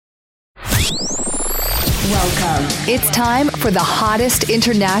Welcome. It's time for the hottest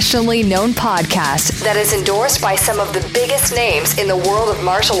internationally known podcast that is endorsed by some of the biggest names in the world of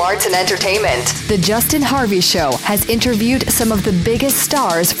martial arts and entertainment. The Justin Harvey Show has interviewed some of the biggest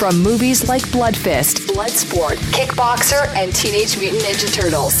stars from movies like Blood Fist, Bloodsport, Kickboxer, and Teenage Mutant Ninja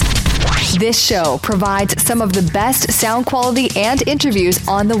Turtles. This show provides some of the best sound quality and interviews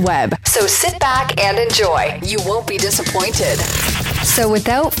on the web. So sit back and enjoy. You won't be disappointed. So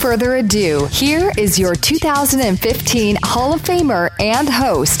without further ado, here is your 2015 Hall of Famer and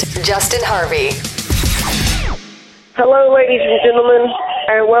host, Justin Harvey. Hello, ladies and gentlemen,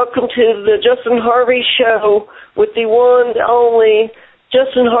 and welcome to the Justin Harvey Show with the one, the only,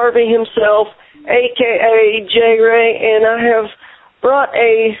 Justin Harvey himself, a.k.a. J. Ray, and I have brought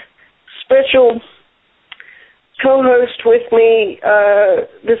a special co-host with me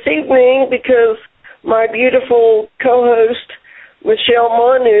this evening because my beautiful co-host, Michelle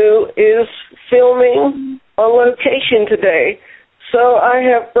Manu, is filming on location today. So I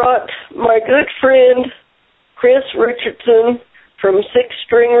have brought my good friend, Chris Richardson from Six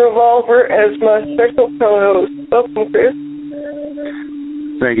String Revolver as my special co-host. Welcome, Chris.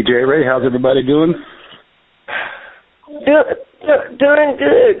 Thank you, J. Ray. How's everybody doing?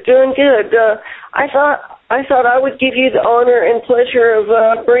 Doing good. I thought I would give you the honor and pleasure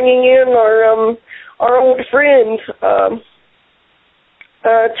of bringing in our old friend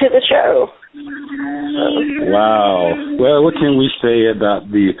to the show. Wow. Well, what can we say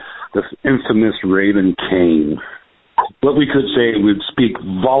about the infamous Raven Cain? What we could say would speak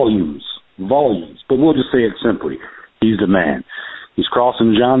volumes, but we'll just say it simply. He's the man. He's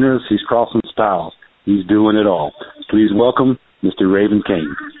crossing genres. He's crossing styles. He's doing it all. Please welcome Mr. Raven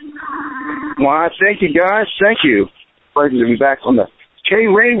Cain. Why, thank you, guys. Thank you. Pleasure to be back on the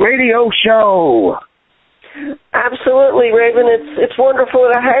K-Ray Radio Show. Absolutely, Raven. It's wonderful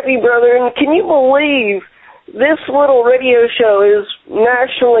to have you, brother. And can you believe this little radio show is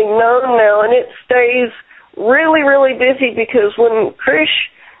nationally known now, and it stays really, really busy because when Chris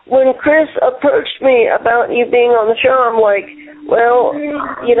approached me about you being on the show, I'm like, well,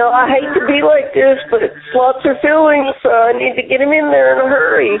 I hate to be like this, but slots are filling, so I need to get him in there in a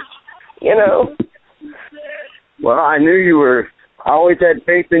hurry, Well, I knew you were. I always had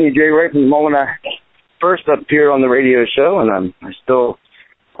faith in you, Jay, right from the moment I first appeared on the radio show, and I still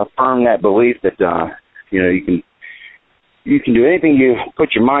affirm that belief that you can do anything you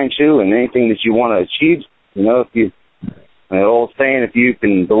put your mind to and anything that you want to achieve. If the old saying, if you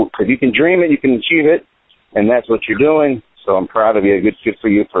can dream it, you can achieve it, and that's what you're doing. So I'm proud of you. Good for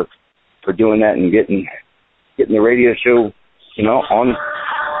you for doing that and getting the radio show, on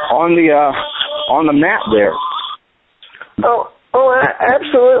the map there. Oh,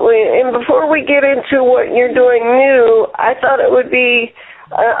 absolutely. And before we get into what you're doing new, I thought it would be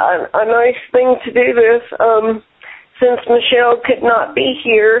a nice thing to do this, since Michelle could not be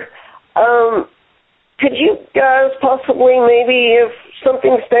here. Could you guys possibly, maybe if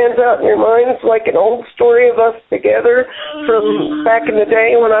something stands out in your minds, like an old story of us together from back in the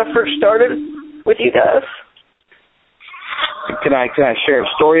day when I first started with you guys? Can I share a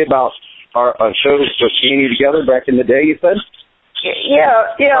story about our shows just seeing you together back in the day, you said?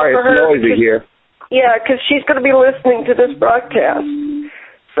 Yeah. Sorry, for it's her, noisy here. Yeah, because she's going to be listening to this broadcast.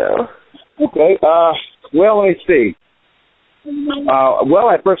 So. Okay. Well, let me see.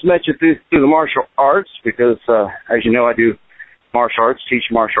 I first met you through the martial arts because, as you know, I do martial arts, teach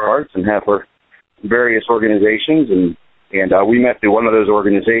martial arts, and have for various organizations, and we met through one of those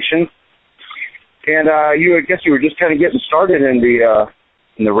organizations. And I guess you were just kind of getting started in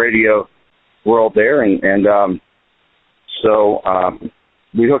the radio world there, so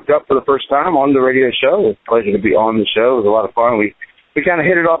we hooked up for the first time on the radio show. It was a pleasure to be on the show. It was a lot of fun. We kind of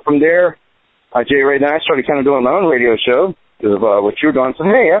hit it off from there. Jay Ray and I started kind of doing my own radio show because of what you were doing. So,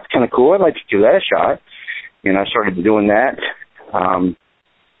 hey, that's kind of cool. I'd like to give that a shot. And I started doing that.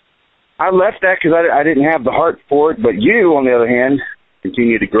 I left that because I didn't have the heart for it. But you, on the other hand,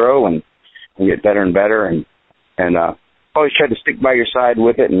 continue to grow and get better and better. And always tried to stick by your side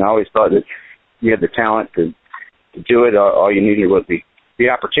with it. And I always thought that you had the talent to do it. All you needed was the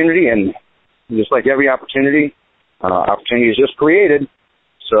opportunity. And just like every opportunity is just created.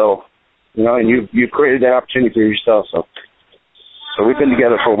 So, and you've created that opportunity for yourself. So we've been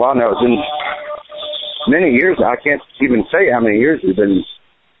together for a while now. It's been many years. I can't even say how many years we've been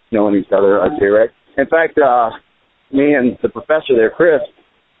knowing each other, I'd say, right? In fact, me and the professor there, Chris,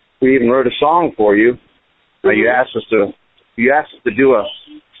 we even wrote a song for you. You asked us to do a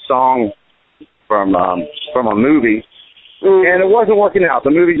song from a movie, and it wasn't working out.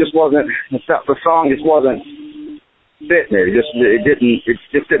 The movie just wasn't. The song just wasn't fitting there. It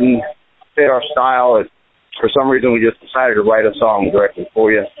just didn't fit our style. For some reason, we just decided to write a song directly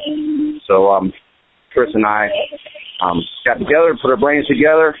for you. So Chris and I got together, put our brains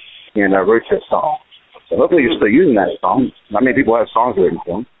together, and wrote this song. So hopefully you're still using that song. Not many people have songs written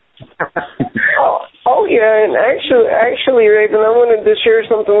for them. Oh yeah, and actually, Raven, I wanted to share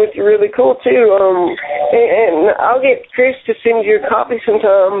something with you really cool too. And I'll get Chris to send you a copy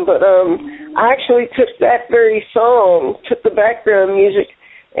sometime. But I actually took that very song, took the background music,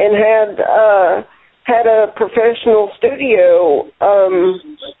 and had a professional studio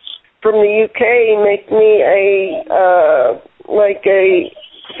from the UK make me a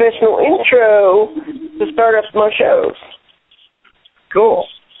professional intro to start up my shows. Cool.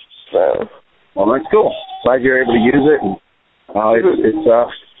 So. Well, that's cool. Glad you're able to use it. And,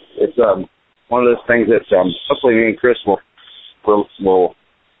 it's one of those things that hopefully me and Chris will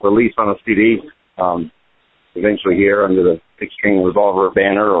release on a CD eventually here under the Big String Revolver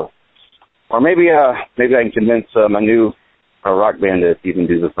banner, or maybe I can convince my new rock band to even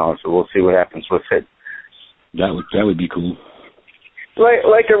do the song. So we'll see what happens with it. That would be cool.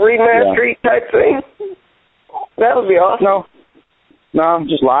 Like a remastery type thing. That would be awesome. No,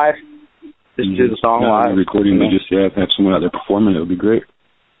 just live. Just do the song live. Recording, we just have someone out there performing. It would be great.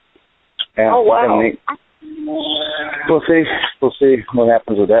 Yeah, oh wow! We'll see what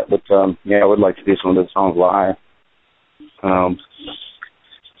happens with that. But I would like to do some of the songs live.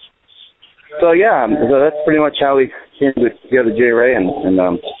 So that's pretty much how we came together, J. Ray, and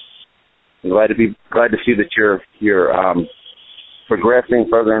I'm glad to see that you're progressing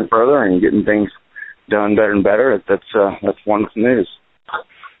further and further and getting things done better and better. That's wonderful news.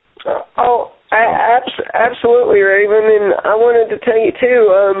 Absolutely, Raven. And I wanted to tell you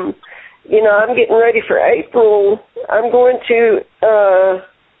too. I'm getting ready for April. I'm going to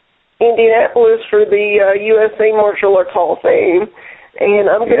Indianapolis for the USA Martial Arts Hall of Fame, and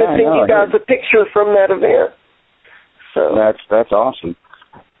I'm going to send you guys a picture from that event. So that's awesome.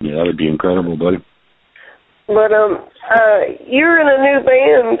 Yeah, that would be incredible, buddy. But you're in a new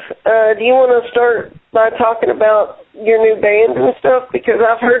band. Do you want to start by talking about your new band and stuff? Because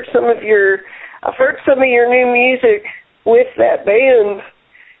I've heard some of your new music with that band,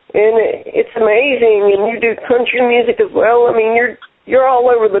 and it's amazing. And you do country music as well. I mean, you're all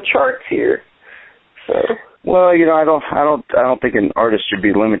over the charts here. So. Well, I don't think an artist should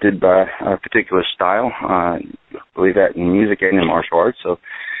be limited by a particular style. I believe that in music and in martial arts. So.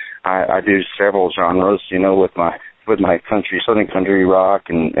 I do several genres, with my country, southern country rock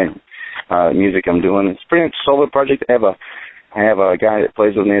and music I'm doing. It's pretty much a solo project. I have a guy that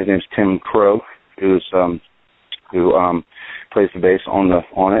plays with me. His name's Tim Crow, who plays the bass on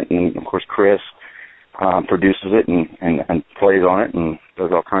it, and of course Chris produces it and plays on it and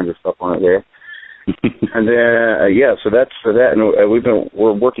does all kinds of stuff on it there. And then so that's for that. And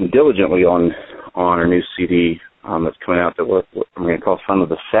we're working diligently on our new CD. That's coming out that I'm going to call Son of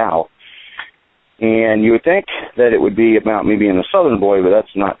the South. And you would think that it would be about me being a Southern boy, but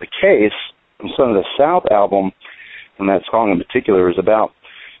that's not the case. The Son of the South album, and that song in particular, is about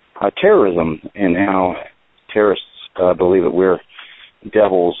terrorism and how terrorists believe that we're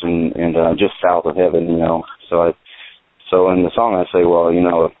devils and just south of heaven, So in the song I say, well,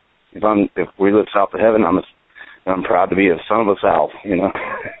 if we live south of heaven, I'm proud to be a son of the South, It's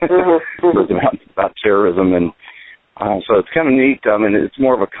about terrorism, and so it's kind of neat. I mean, it's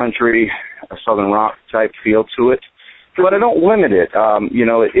more of a country, a southern rock type feel to it, but I don't limit it.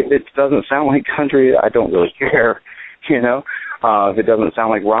 If it doesn't sound like country, I don't really care. If it doesn't sound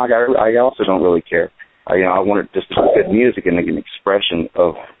like rock, I also don't really care. I want it just to be good music and an expression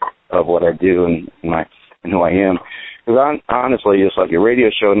of what I do and who I am. Because honestly, just like your radio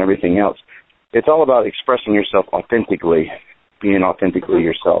show and everything else, it's all about expressing yourself authentically, being authentically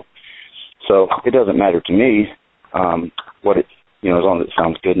yourself. So it doesn't matter to me what it, as long as it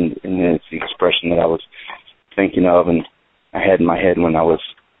sounds good and it's the expression that I was thinking of and I had in my head when I was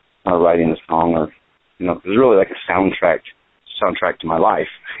writing the song, or it was really like a soundtrack to my life.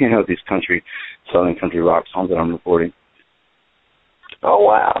 These southern country rock songs that I'm recording. Oh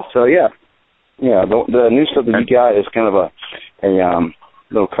wow! So yeah. The new stuff that you got is kind of a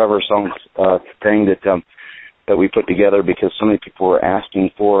little cover song thing that we put together because so many people were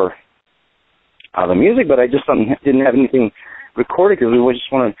asking for the music, but I just didn't have anything recorded because we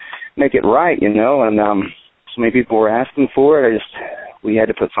just want to make it right, and so many people were asking for it. We had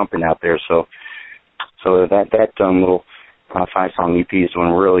to put something out there, so that little 5-song EP is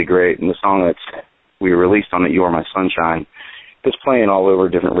doing really great, and the song that we released on it, "You Are My Sunshine," is playing all over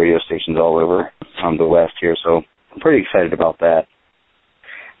different radio stations all over the West here, so I'm pretty excited about that.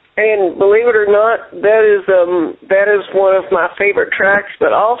 And believe it or not, that is one of my favorite tracks.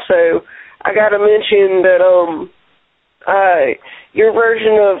 But also, I got to mention that your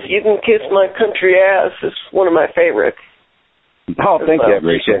version of "You Can Kiss My Country Ass" is one of my favorites. Oh, thank you. I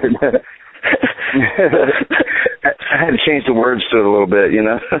appreciate it. I had to change the words to it a little bit, you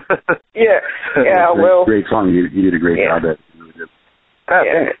know. Yeah. Well, great song. You did a great job at it. You really did.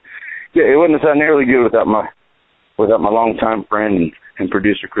 Yeah, it wouldn't have sounded nearly good without my longtime friend and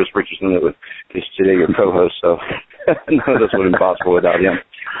producer Chris Richardson, that is today your co-host. So none of this would have been possible without him.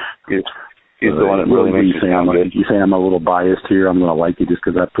 He's the one that really makes me sound good. You say I'm a little biased here. I'm going to like you just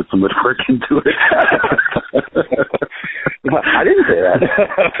because I put so much work into it. I didn't say that.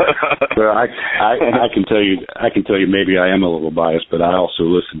 Well, I can tell you maybe I am a little biased, but I also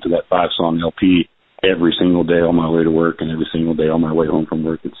listen to that 5-song LP every single day on my way to work and every single day on my way home from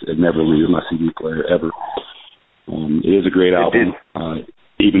work. It never leaves my CD player ever. It is a great album.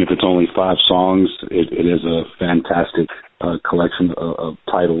 Even if it's only 5 songs, it is a fantastic collection of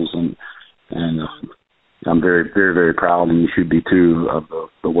titles, and I'm very, very, very proud, and you should be too, of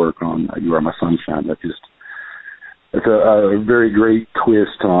the work on "You Are My Sunshine." It's a very great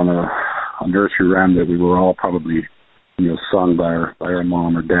twist on a nursery rhyme that we were all probably, sung by our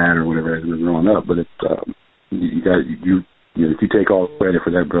mom or dad or whatever as we were growing up. But if you take all the credit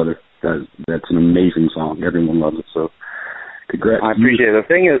for that, brother, that's an amazing song. Everyone loves it. So, congrats. I appreciate it.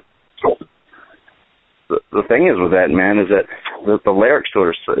 The thing is with that, man, is that the lyrics to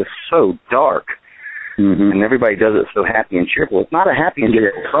it is so dark. Mm-hmm. And everybody does it so happy and cheerful. It's not a happy and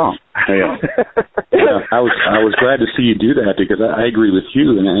cheerful song. Yeah, I was glad to see you do that, because I agree with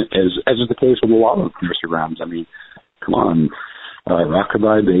you, and as is the case with a lot of nursery rhymes. I mean, come on,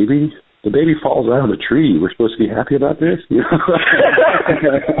 rockabye baby, the baby falls out of the tree. We're supposed to be happy about this,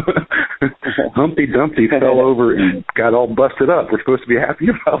 Humpty Dumpty fell over and got all busted up. We're supposed to be happy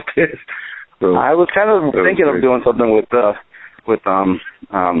about this. So, I was kind of thinking of doing something with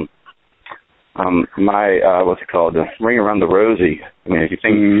my what's it called, the Ring Around the Rosie. I mean, if you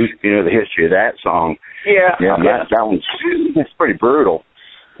think you know the history of that song, that one's it's pretty brutal,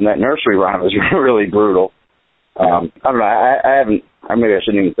 and that nursery rhyme is really brutal. I don't know. I haven't. Maybe I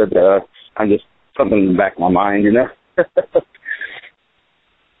shouldn't even said that. I'm just something in the back of my mind,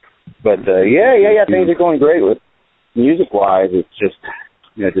 But things are going great with music wise. It's just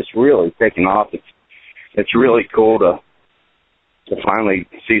just really taking off. It's really cool to finally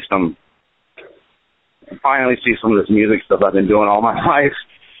see some of this music stuff I've been doing all my life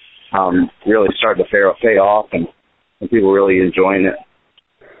really starting to pay off, and people really enjoying it.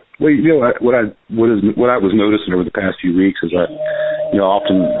 Well, what I was noticing over the past few weeks is I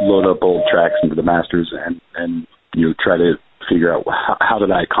often load up old tracks into the masters and try to figure out how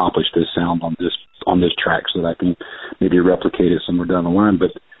did I accomplish this sound on this track so that I can maybe replicate it somewhere down the line.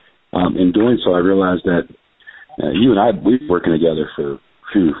 But in doing so, I realized that you and I, we've been working together for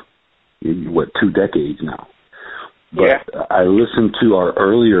 2 decades now. But I listened to our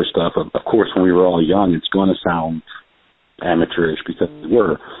earlier stuff. Of course, when we were all young, it's going to sound amateurish because we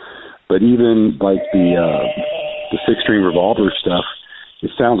were. But even like the 6-string revolver stuff,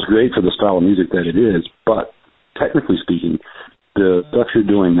 it sounds great for the style of music that it is. But technically speaking, the stuff you're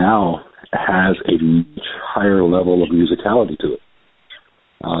doing now has a much higher level of musicality to it.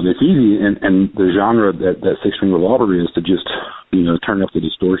 It's easy, and the genre that 6-string revolver is to just turn up the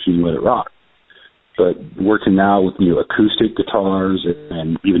distortion and let it rock. But working now with acoustic guitars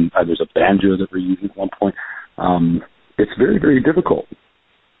and even there's a banjo that we're using at one point, it's very, very difficult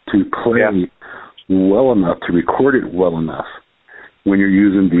to play well enough, to record it well enough when you're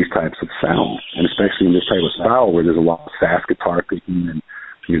using these types of sounds, and especially in this type of style where there's a lot of fast guitar picking and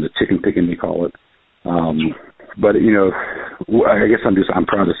the chicken picking they call it. But I guess I'm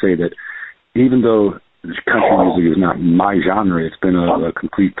proud to say that even though country music is not my genre, it's been a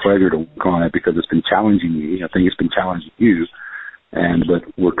complete pleasure to work on it because it's been challenging me. I think it's been challenging you. But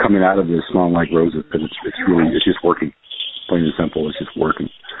we're coming out of this Smelling Like Roses because it's just working. Plain and simple, it's just working.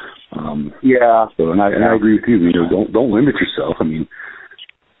 So and I agree with you. Don't limit yourself. I mean,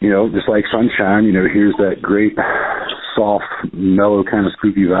 just like Sunshine. Here's that great, soft, mellow kind of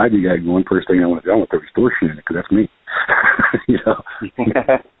spooky vibe you got going. First thing I want to do, I want the distortion in it because that's me. I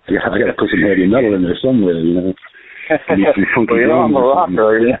got to put some heavy metal in there somewhere. I'm a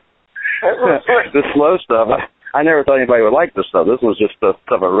rocker. The slow stuff. I never thought anybody would like this stuff. This was just the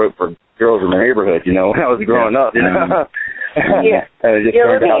stuff I wrote for girls in the neighborhood, when I was growing up. Let me interject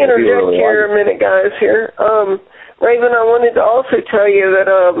here a minute, guys. Here, Raven, I wanted to also tell you that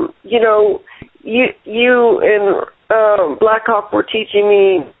you and Black Hawk were teaching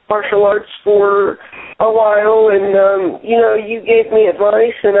me martial arts for a while, and, you gave me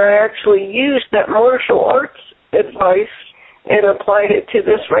advice, and I actually used that martial arts advice and applied it to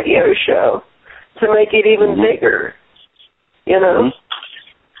this radio show to make it even bigger,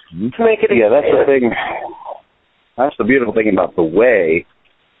 Mm-hmm. to make it Yeah, that's the thing. That's the beautiful thing about the way.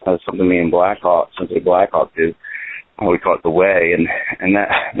 That's something me and Sensei Blackhawk do. We call it the way, and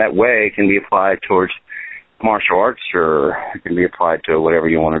that way can be applied towards martial arts, or it can be applied to whatever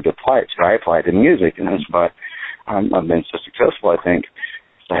you want to apply it to. I apply it to music, and that's why I've been so successful, I think,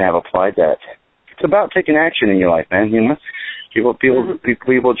 to have applied that. It's about taking action in your life, man. People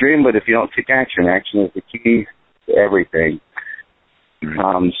dream, but if you don't take action is the key to everything.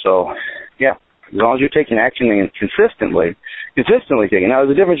 So, yeah, as long as you're taking action and consistently taking. Now,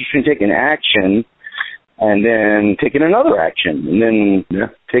 there's a difference between taking action and then taking another action, and then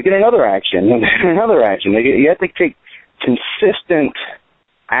taking another action, and then another action. You have to take consistent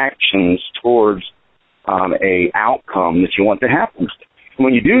actions towards a outcome that you want to happen.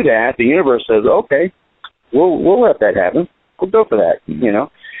 When you do that, the universe says, okay, we'll let that happen. We'll go for that,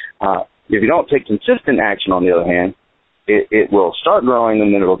 If you don't take consistent action, on the other hand, it will start growing,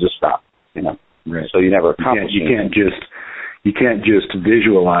 and then it'll just stop, Right. So you never accomplish it. You can't just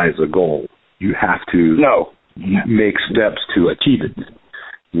visualize a goal. You have to make steps to achieve it.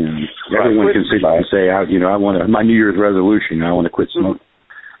 Everyone can sit and say, I want my New Year's resolution. I want to quit smoking,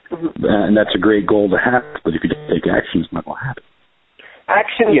 and that's a great goal to have. But if you don't take action, it's not going to happen.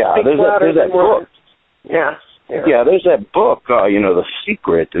 Action speaks louder than words. Yeah, there's that book, The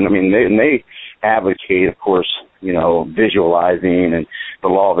Secret, and they advocate, of course, visualizing and the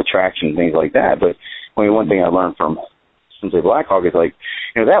law of attraction and things like that. But one thing I learned from Sensei Blackhawk is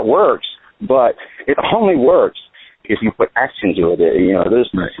that works, but it only works if you put action to it.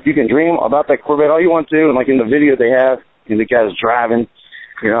 You can dream about that Corvette all you want to, and like in the video they have, the guy's driving,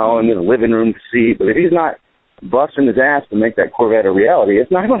 in the living room seat. But if he's not busting his ass to make that Corvette a reality,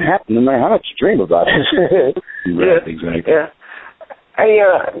 it's not going to happen no matter how much you dream about it. Exactly. Yeah. Hey,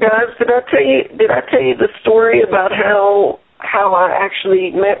 guys, did I tell you the story about how I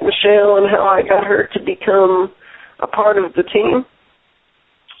actually met Michelle and how I got her to become a part of the team?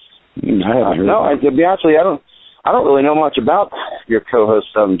 To be honest with you, I don't really know much about your co-host,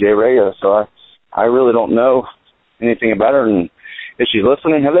 Jay Ray, so I really don't know anything about her. And if she's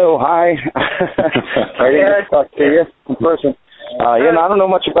listening, hello, hi. Sorry to talk to you in person. I don't know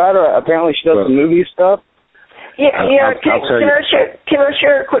much about her. Apparently, she does some movie stuff. Yeah. Can I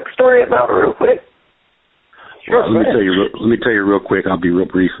share a quick story about her real quick? Sure. Let me tell you real quick. I'll be real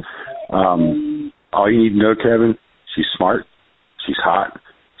brief. All you need to know, Kevin, she's smart, she's hot,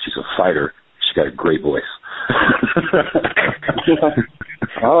 she's a fighter, she's got a great voice.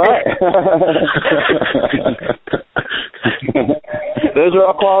 All right. Those are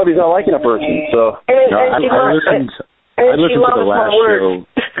all qualities I like in a person. So I listened to the last show.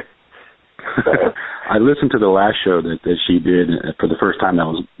 I listened to the last show that she did for the first time. That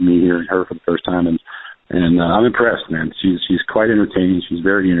was me hearing her for the first time, and I'm impressed, man. She's quite entertaining. She's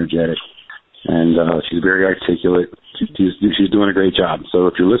very energetic, and she's very articulate. She's doing a great job. So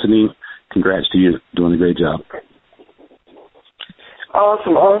if you're listening, congrats to you, doing a great job.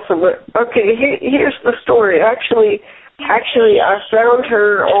 Awesome. But okay, here's the story. Actually, I found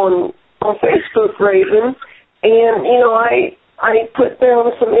her on Facebook, Raven, and I put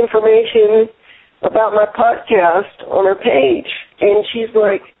down some information about my podcast on her page, and she's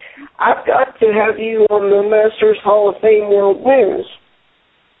like, I've got to have you on the Masters Hall of Fame World News.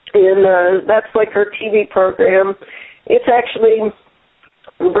 And that's like her TV program. It's actually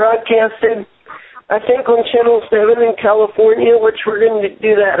broadcasted, I think, on Channel 7 in California, which we're going to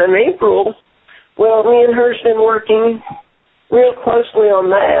do that in April. Well, me and her's been working real closely on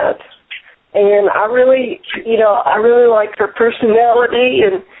that. And I really like her personality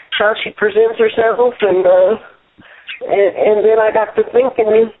and how she presents herself. And then I got to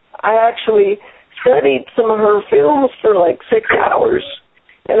thinking, I actually studied some of her films for like 6 hours.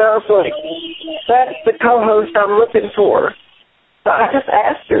 And I was like, that's the co-host I'm looking for. So I just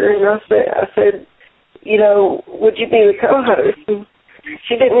asked her, and I said, would you be the co-host? And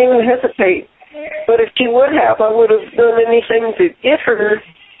she didn't even hesitate. But if she would have, I would have done anything to get her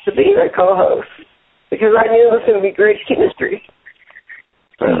to be the co-host, because I knew it was going to be great chemistry.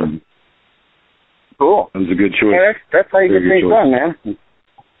 Cool. That was a good choice. Yeah, that's how you get things done, man.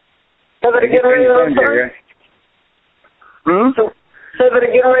 Say that again, Raven, I'm sorry. Say that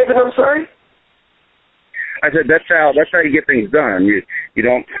again, Raven, I'm sorry. I said that's how you get things done. You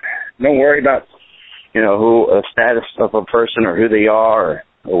don't worry about who a status of a person or who they are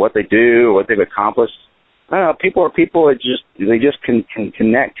or what they do or what they've accomplished. I don't know, people are people. They just can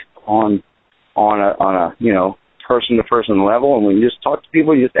connect on a person to person level, and when you just talk to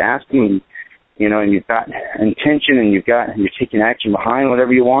people, you just ask them, and and you've got intention, and you're taking action behind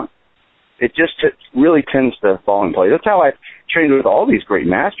whatever you want. It just really tends to fall in place. That's how I trained with all these great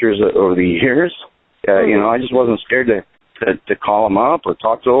masters over the years. I just wasn't scared to call them up or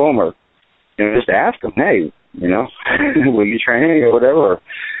talk to them, or just ask them, hey, will you train me or whatever,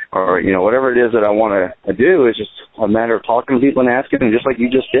 or whatever it is that I want to do. Is just a matter of talking to people and asking them, just like you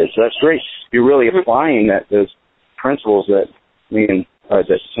just did. So that's great. You're really applying those principles that me and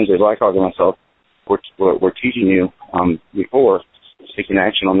that Sensei Blackhawk and myself were teaching you before, taking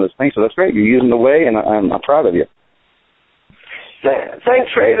action on those things. So that's great. You're using the way, and I'm proud of you.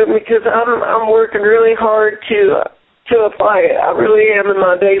 Thanks, Raven, because I'm working really hard to apply it. I really am in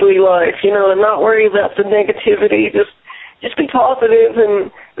my daily life, and not worry about the negativity. Just be positive,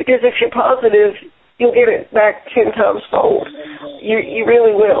 and because if you're positive, you'll get it back 10 times fold. You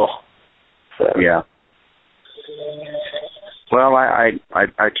really will. So. Yeah. Well, I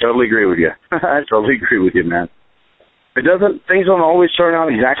totally agree with you. I totally agree with you, man. Things don't always turn out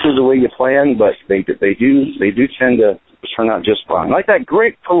exactly the way you plan, but they do tend to turn out just fine. Like that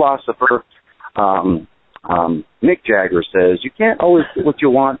great philosopher, Mick Jagger says, you can't always get what you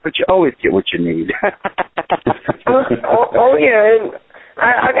want, but you always get what you need. oh yeah, and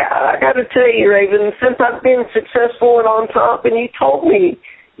I got to tell you, Raven, since I've been successful and on top, and you told me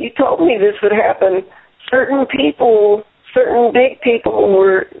this would happen. Certain big people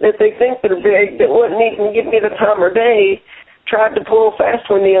that they think they're big, that wouldn't even give me the time of day, tried to pull a fast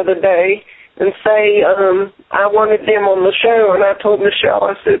one the other day and say I wanted them on the show, and I told Michelle,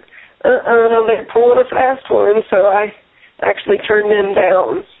 I said, they're pulling a fast one, so I actually turned them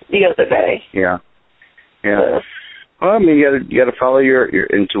down the other day. Yeah. Well, I mean, you got to follow your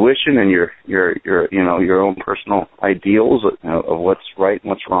intuition and your own personal ideals of what's right and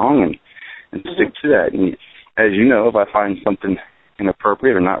what's wrong, and stick to that. And as you know, if I find something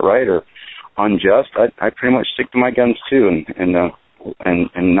inappropriate or not right or unjust, I pretty much stick to my guns too,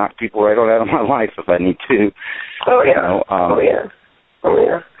 and knock people right on out of my life if I need to. Oh yeah.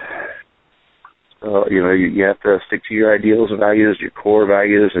 So you have to stick to your ideals and values, your core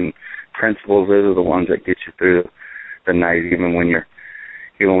values and principles. Those are the ones that get you through the night, even when you're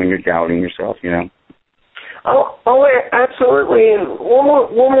doubting yourself. Oh, absolutely. And one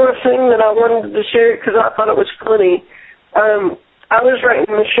more thing that I wanted to share, because I thought it was funny. I was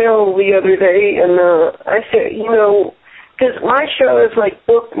writing Michelle the other day, and I said, because my show is like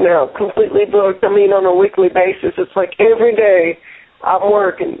booked now, completely booked. I mean, on a weekly basis. It's like every day I'm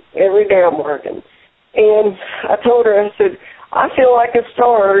working. And I told her, I said, I feel like a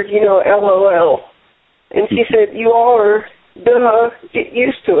star, LOL. And she said, you are, duh, get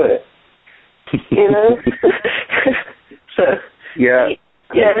used to it. So. Yeah.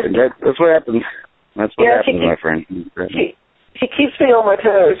 That's what happens. That's what happens, my friend. She keeps me on my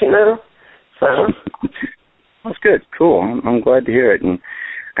toes, So. That's good. Cool. I'm glad to hear it. And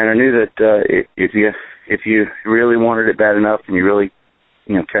I knew that if you really wanted it bad enough and you really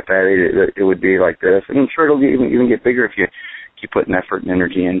kept at it, it would be like this. And I'm sure it'll even get bigger if you keep putting effort and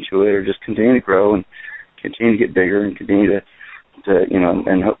energy into it, or just continue to grow and continue to get bigger and continue to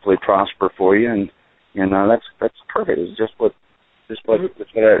and hopefully prosper for you. And that's perfect. It's just what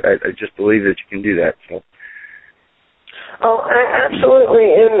I just believe that you can do that. So. Oh,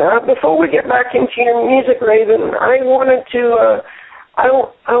 absolutely. And before we get back into your music, Raven, I wanted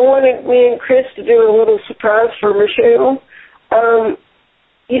me and Chris to do a little surprise for Michelle.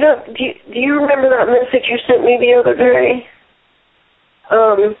 Do you remember that message you sent me the other day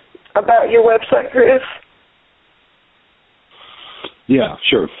about your website, Chris? Yeah,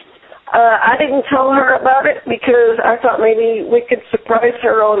 sure. I didn't tell her about it because I thought maybe we could surprise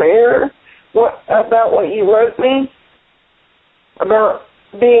her on air about what you wrote me about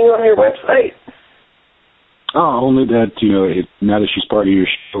being on your website. Oh, only that, now that she's part of your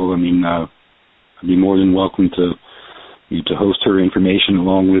show, I mean, I'd be more than welcome to host her information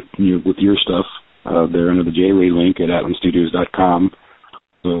along with your stuff there under the J-Ray link at atlanstudios.com.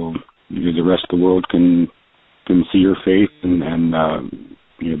 So the rest of the world can see your face and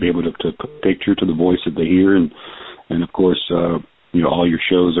be able to put a picture to the voice that they hear, and of course all your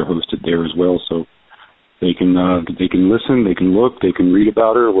shows are hosted there as well, so they can listen, they can look, they can read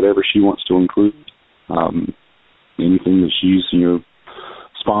about her, whatever she wants to include, anything that she's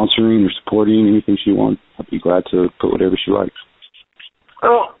sponsoring or supporting, anything she wants. I'd be glad to put whatever she likes.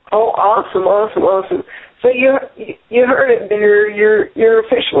 Oh, awesome. So you heard it there. You're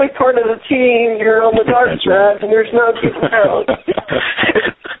officially part of the team. You're on the dark side, right. And there's no getting out.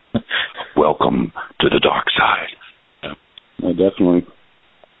 Welcome to the dark side. Yeah, definitely.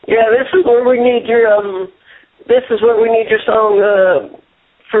 Yeah, where we need your song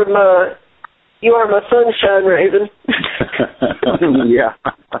from You Are My Sunshine, Raven. Yeah.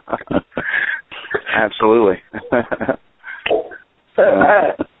 Absolutely.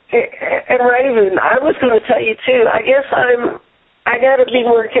 And Raven, I was going to tell you too, I guess I got to be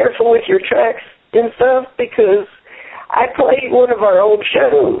more careful with your tracks and stuff, because I played one of our old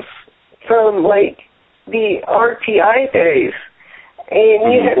shows from like the RTI days,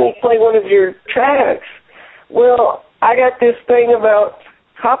 and you had me play one of your tracks. Well, I got this thing about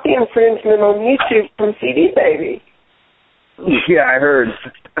copy infringement on YouTube from CD Baby. Yeah, I heard.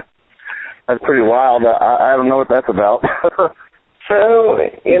 That's pretty wild. I don't know what that's about. So,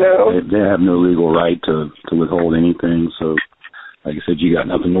 you know. They have no legal right to withhold anything, so like I said, you got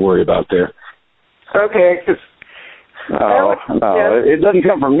nothing to worry about there. Okay, because... No, it doesn't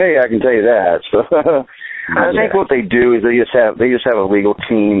come from me, I can tell you that. So, I think what they do is they just have a legal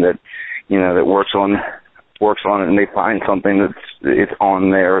team that, you know, that works on it, and they find something it's on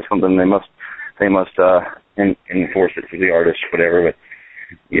there or something, they must enforce it for the artist, whatever. But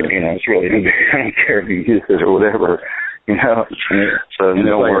you know, it's really, I don't care if you use it or whatever, you know. So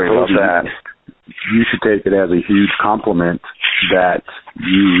don't worry about that. You should take it as a huge compliment that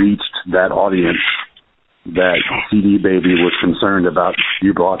you reached that audience, that CD Baby was concerned about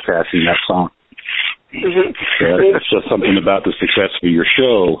you broadcasting that song. It's just something about the success of your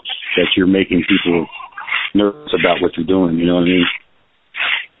show that you're making people nervous about what you're doing, you know what I mean?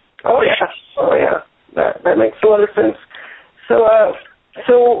 Oh yeah. That makes a lot of sense.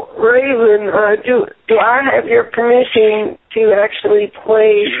 So Raven, do I have your permission to actually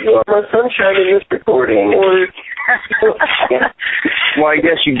play You Are My Sunshine in this recording, or? Well, I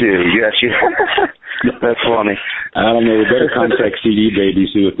guess you do. Yes, you. That's funny. I don't know. We better contact CD Baby,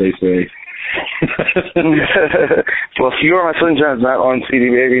 see what they say. Well, You Are My Sunshine's not on CD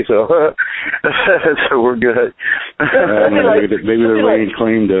Baby, so we're good. Maybe they're laying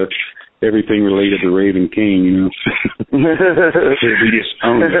claim to everything related to Raven King, you know. We just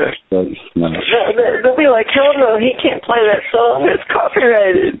own it. But, no. They'll be like, hell no, he can't play that song. It's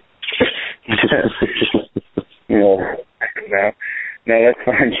copyrighted. No, that's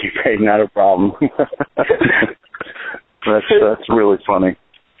fine, G-Pay, not a problem. That's really funny.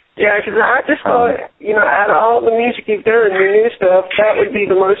 Yeah, because I just thought, you know, out of all the music you've done, your new stuff, that would be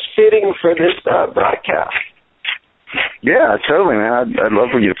the most fitting for this broadcast. Yeah, totally, man. I'd love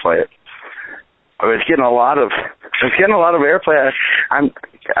for you to play it. It's getting a lot of airplay.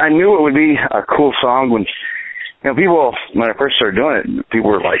 I knew it would be a cool song when, you know, people, when I first started doing it,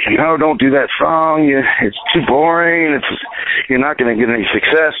 people were like, no, don't do that song. It's too boring. You're not going to get any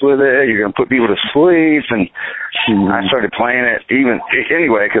success with it. You're going to put people to sleep. And I started playing it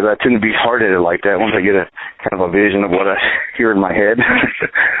anyway, because I tend to be hard-headed like that. Once I get a kind of a vision of what I hear in my head,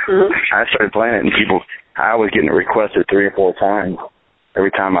 I started playing it, and I was getting it requested 3 or 4 times. Every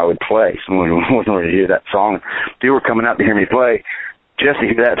time I would play, someone wasn't ready to hear that song. They were coming out to hear me play just to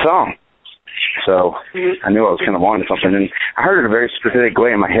hear that song. So I knew I was kind of on to something. And I heard it a very specific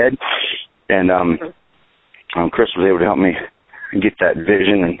way in my head. And Chris was able to help me get that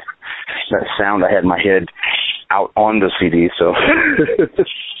vision and that sound I had in my head out on the CD. So,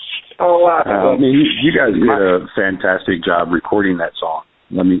 oh wow! I mean, you guys did a fantastic job recording that song.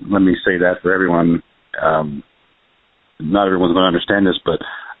 Let me say that for everyone. Not everyone's going to understand this, but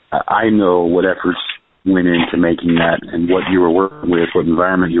I know what efforts went into making that and what you were working with, what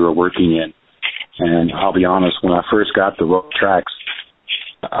environment you were working in. And I'll be honest, when I first got the rough tracks,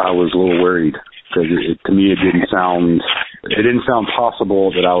 I was a little worried because to me it didn't sound possible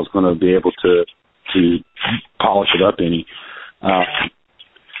that I was going to be able to polish it up any.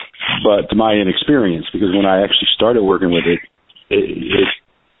 But to my inexperience, because when I actually started working with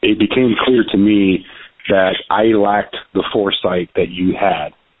it became clear to me that I lacked the foresight that you had.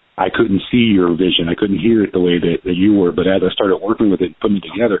 I couldn't see your vision. I couldn't hear it the way that you were. But as I started working with it and putting it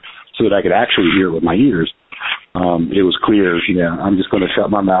together so that I could actually hear it with my ears, it was clear, yeah, I'm just going to shut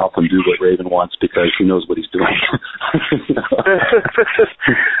my mouth and do what Raven wants because he knows what he's doing.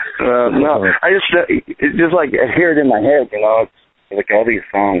 No, it's just like I hear it in my head, you know. It's like all these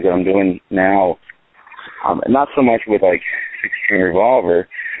songs that I'm doing now, not so much with like 16 Revolver.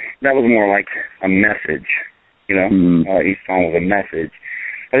 That was more like a message, you know. Each song was a message.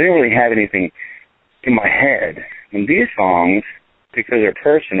 I didn't really have anything in my head. And these songs, because they're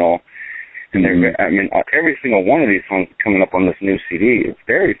personal, and every single one of these songs coming up on this new CD, it's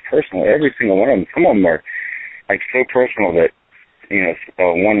very personal. Every single one of them. Some of them are like so personal that, you know,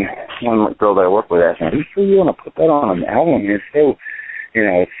 one girl that I work with asked me, "Do you want to put that on an album?" It's so, you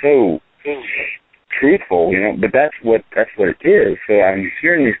know, it's so truthful, you know, but that's what it is. So I'm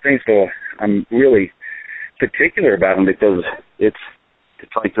hearing these things, so I'm really particular about them because it's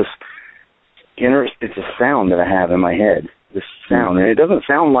like this it's a sound that I have in my head, this sound, and it doesn't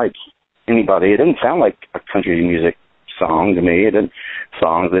sound like anybody. It doesn't sound like a country music song to me. They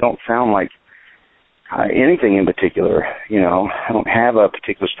don't sound like anything in particular. I don't have a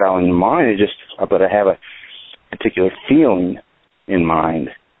particular style in mind. But I have a particular feeling in mind.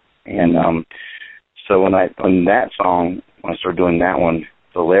 And so when that song, when I started doing that one,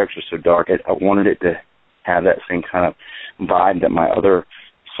 the lyrics were so dark. I wanted it to have that same kind of vibe that my other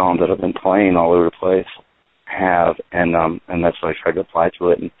songs that I've been playing all over the place have, and that's what I tried to apply to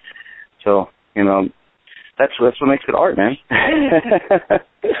it. And so, that's what makes it art, man.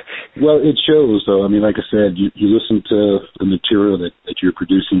 Well, it shows, though. I mean, like I said, you listen to the material that you're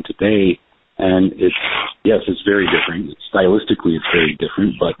producing today, and it's very different. Stylistically, it's very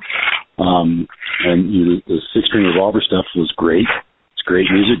different, but the Six String Revolver stuff was great. It's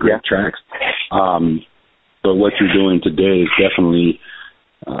great music, great tracks. But what you're doing today is definitely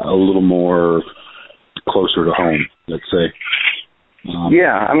a little more closer to home, let's say.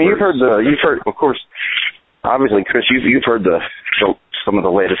 I mean, you've heard, of course, obviously, Chris, you've heard some of the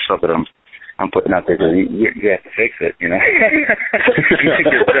latest stuff that I'm putting out there. You have to fix it, You think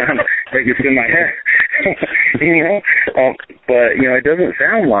it's done, like it's in my head, But it doesn't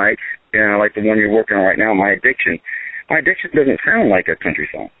sound like the one you're working on right now, My Addiction. My Addiction doesn't sound like a country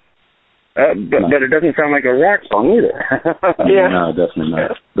song. But it doesn't sound like a rock song either. No, definitely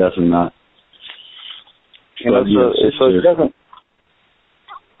not. Definitely not. So it doesn't.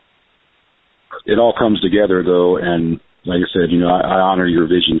 It all comes together, though, and like I said, I honor your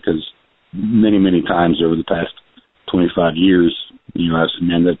vision because many, many times over the past 25 years, I've said,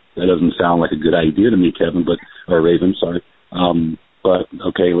 man, that doesn't sound like a good idea to me, Kevin, or Raven, sorry. But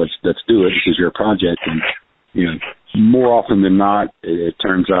okay, let's do it. This is your project, and more often than not, it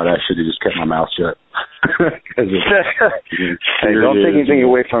turns out I should have just kept my mouth shut. Hey, don't take anything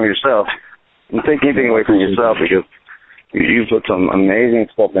away from yourself. Don't take anything away from yourself because you put some amazing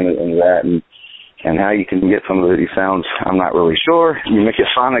stuff into that, and how you can get some of these sounds, I'm not really sure. You make it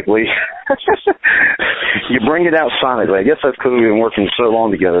sonically. You bring it out sonically. I guess that's because we've been working so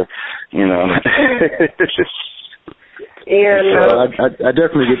long together, And I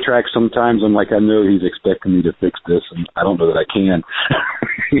definitely get tracks sometimes. I'm like, I know he's expecting me to fix this, and I don't know that I can.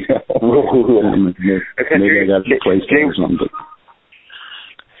 Maybe I got to play or something.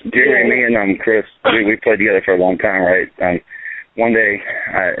 Jerry, me and Chris, we played together for a long time, right? One day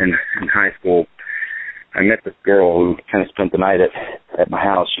in high school, I met this girl who kind of spent the night at my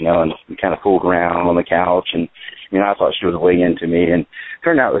house, and we kind of fooled around on the couch, and I thought she was way into me, and it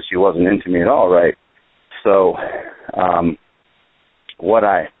turned out that she wasn't into me at all, right? So, and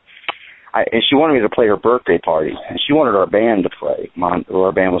she wanted me to play her birthday party, and she wanted our band to play.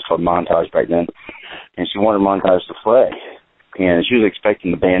 Our band was called Montage back then, and she wanted Montage to play, and she was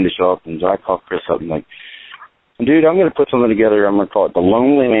expecting the band to show up, and so I called Chris up and like, dude, I'm going to put something together. I'm going to call it the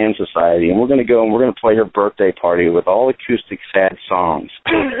Lonely Man Society, and we're going to go and we're going to play her birthday party with all acoustic sad songs.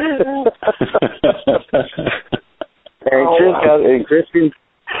 And Chris, can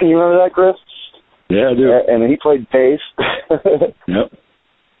you remember that, Chris? Yeah, I do. And he played bass. Yep.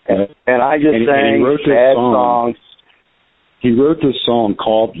 And I just sang sad songs. He wrote this song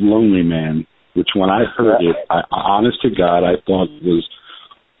called Lonely Man, which when I heard it, honest to God, I thought it was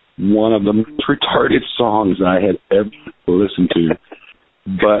one of the most retarded songs I had ever listened to.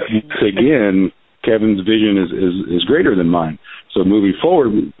 But again, Kevin's vision is greater than mine. So moving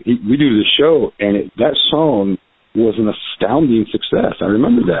forward, we do the show, and that song was an astounding success. I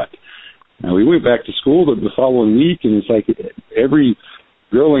remember that. Now, we went back to school the following week, and it's like every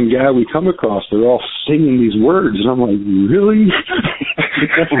girl and guy we come across, they're all singing these words, and I'm like, really?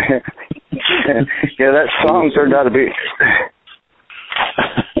 Yeah, that song turned out to be...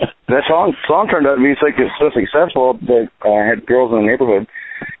 That song turned out to be so successful that I had girls in the neighborhood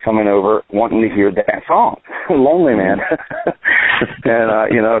coming over wanting to hear that song, Lonely Man. And,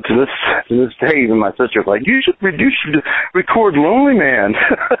 to this day, even my sister's like, you should record Lonely Man.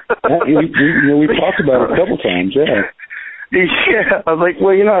 we talked about it a couple times, yeah. Yeah, I was like,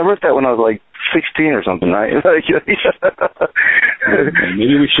 well, I wrote that when I was like 16 or something, right?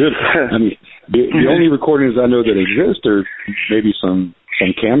 Maybe we should. I mean, the only recordings I know that exist are maybe some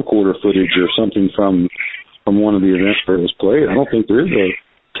camcorder footage or something from one of the events where it was played. I don't think there is a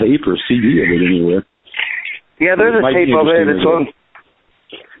tape or CD of it anywhere. Yeah, there's a tape of it. It's on.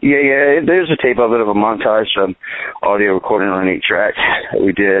 Yeah, there's a tape of it, of a montage audio recording on each track that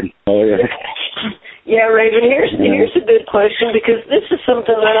we did. Oh, yeah. Yeah, Raven, here's a good question, because this is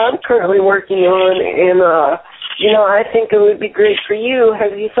something that I'm currently working on, and I think it would be great for you.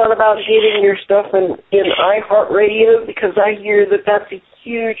 Have you thought about getting your stuff in iHeartRadio? Because I hear that that's a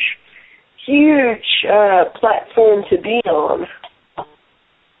huge platform to be on.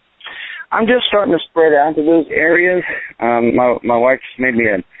 I'm just starting to spread out to those areas. My wife made me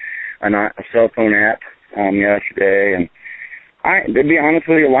a cell phone app yesterday, and to be honest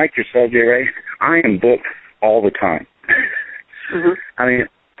with you, like yourself, J. Ray, I am booked all the time. Mm-hmm. I mean,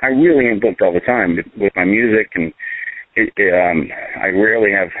 I really am booked all the time with my music, and I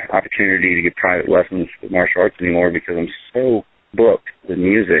rarely have opportunity to get private lessons with martial arts anymore because I'm so booked with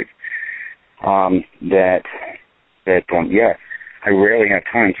music that I rarely have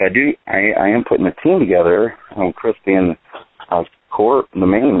time. So I am putting a team together. Chris being the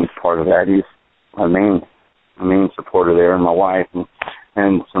main part of that. He's my main supporter there, and my wife,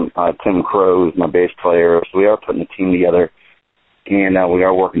 and some Tim Crow is my bass player. So we are putting a team together, and we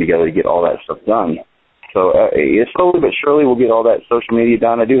are working together to get all that stuff done. So slowly but surely we'll get all that social media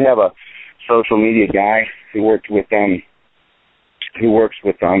done. I do have a social media guy who works with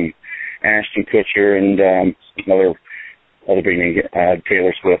Ashton Kutcher and other big name,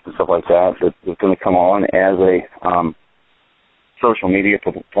 Taylor Swift and stuff like that. That's going to come on as a social media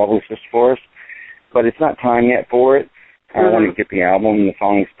publicist for us. But it's not time yet for it. I want to get the album and the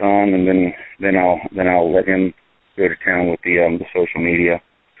songs done, and then I'll let him go to town with the social media.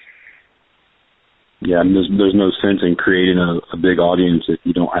 Yeah, and there's no sense in creating a big audience if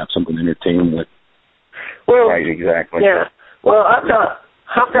you don't have something to entertain them with. Well, right, exactly. Yeah. Well, I've got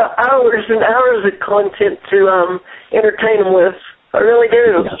hours and hours of content to entertain them with. I really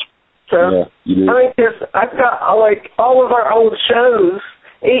do. Yeah. So yeah, you do. I mean, I've got like all of our old shows,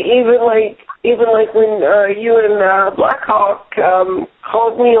 even like when you and Blackhawk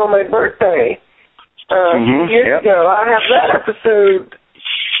called me on my birthday years ago. I have that episode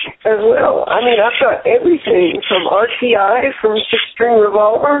as well. I mean, I've got everything from RTI, from Six String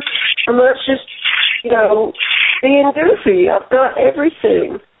Revolver, and that's just, being goofy. I've got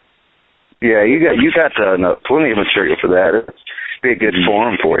everything. Yeah, you got plenty of material for that. It'd be a good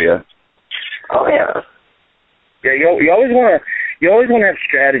forum for you. Oh yeah. Yeah, you always want to have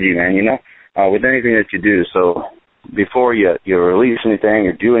strategy, man. With anything that you do. So before you release anything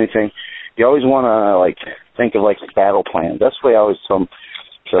or do anything, you always want to think of a battle plan. That's the way I always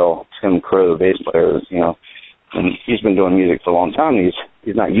tell Tim Crow, the bass player, and he's been doing music for a long time.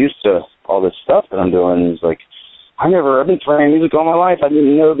 He's not used to all this stuff that I'm doing. He's like, I've been playing music all my life. I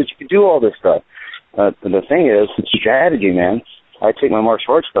didn't know that you could do all this stuff. The thing is, strategy, man. I take my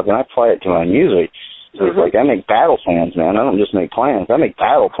martial arts stuff and I apply it to my music. So it's like I make battle plans, man. I don't just make plans. I make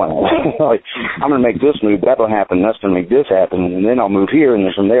battle plans. I'm going to make this move. That'll happen. That's going to make this happen. And then I'll move here. And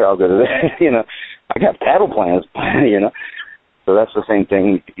then from there, I'll go to there. I got battle plans, So that's the same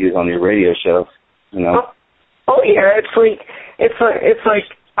thing you could use on your radio show, Oh yeah, it's like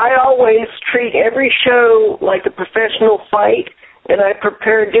I always treat every show like a professional fight, and I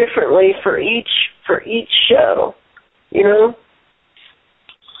prepare differently for each show,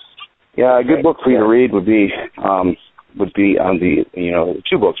 Yeah, a good book for you to read would be on the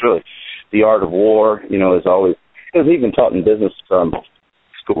two books really. The Art of War, is always it's even taught in business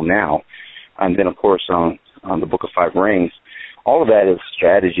school now, and then of course on the Book of Five Rings. All of that is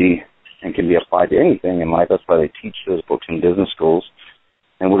strategy and can be applied to anything in life. That's why they teach those books in business schools,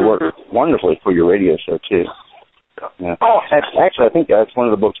 and would work wonderfully for your radio show too. Yeah. Oh, actually, I think that's one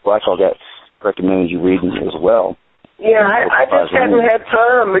of the books Blackhawk got recommended you reading as well. Yeah, I just haven't had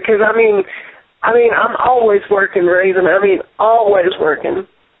time because I mean, I'm always working, Raven. Always working.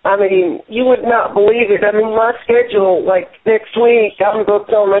 You would not believe it. My schedule, next week, I'm booked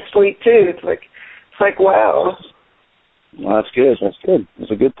on next week too. It's like wow. Well, that's good. That's good.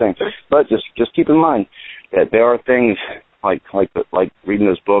 It's a good thing. But just keep in mind that there are things like reading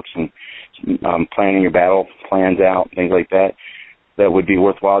those books and planning your battle plans out, things like that, that would be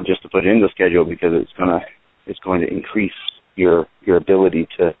worthwhile just to put in the schedule because it's going to increase your ability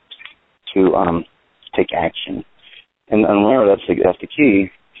to take action. And remember, that's the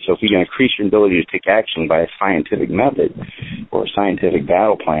key. So if you can increase your ability to take action by a scientific method or a scientific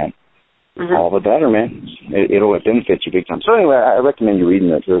battle plan, all the better, man. It'll benefit you big time. So anyway, I recommend you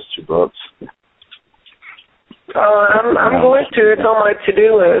reading those two books. I'm going to. It's on my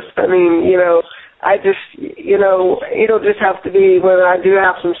to-do list. I just, it'll just have to be when I do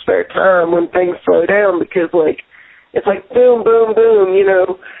have some spare time when things slow down because, it's like boom, boom, boom,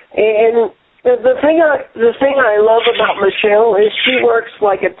 And the thing I love about Michelle is she works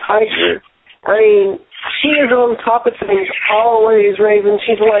like a tiger. She is on top of things always, Raven.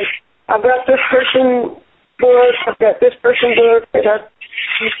 She's like, I've got this person booked, I've got this person booked, I got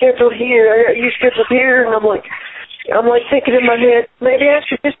you scheduled here, I got you scheduled here, and I'm like, I'm like thinking in my head, maybe I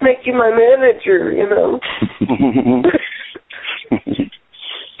should just make you my manager, you know.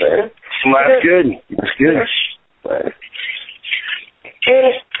 Well, that's good. That's good.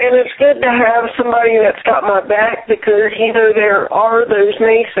 And it's good to have somebody that's got my back, because, you know, there are those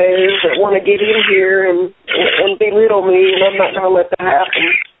naysayers that want to get in here and belittle me, and I'm not going to let that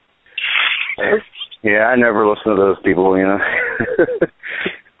happen. Yeah, I never listen to those people, you know.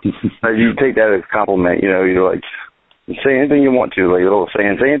 You take that as a compliment, you know. You're like, say anything you want to, like little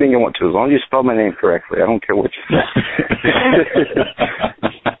saying, say anything you want to, as long as you spell my name correctly. I don't care what you say.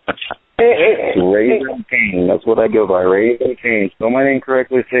 Raven Cain. That's what I go by. Raven Cain. Spell my name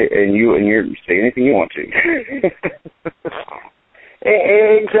correctly. Say you say anything you want to.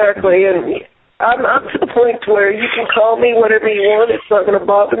 Exactly. And I'm to the point where you can call me whatever you want. It's not going to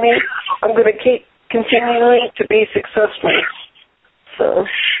bother me. I'm going to keep continuing to be successful. So.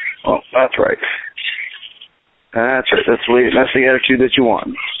 Oh, that's right. That's right. That's the attitude that you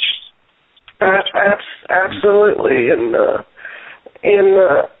want. Absolutely. And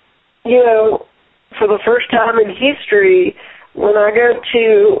you know, for the first time in history, when I go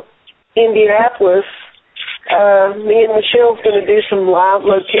to Indianapolis, me and Michelle's going to do some live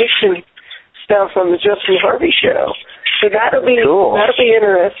location stuff on the Justin Harvey Show. So that'll be cool. That'll be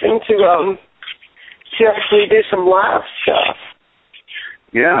interesting to actually do some live stuff.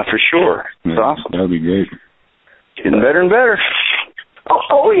 Yeah, for sure. It's awesome. That'll be great. Getting better and better.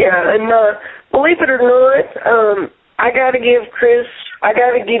 Oh yeah, and believe it or not, I got to give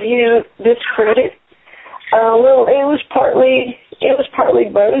you this credit. Well, it was partly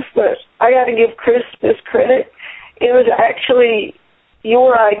both, but I got to give Chris this credit. It was actually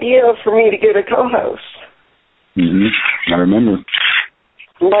your idea for me to get a co-host. I remember.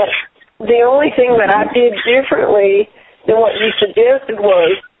 But the only thing that I did differently than what you suggested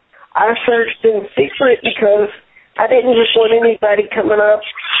was I searched in secret, because I didn't just want anybody coming up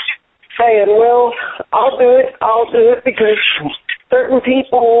saying, well, I'll do it, because certain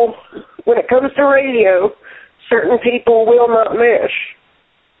people, when it comes to radio, certain people will not mesh.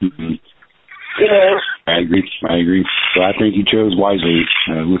 You know? I agree. So I think you chose wisely.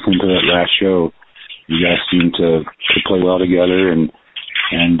 Listening to that last show, you guys seem to play well together, and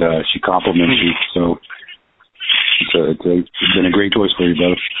she compliments you. So it's been a great choice for you,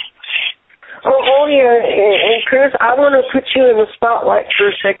 brother. Oh yeah, and Chris, I want to put you in the spotlight for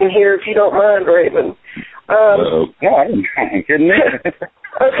a second here, if you don't mind, Raven. No, I'm kidding me.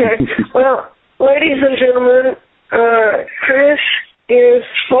 Okay, well, ladies and gentlemen, Chris is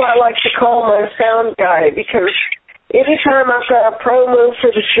what I like to call my sound guy, because anytime I've got a promo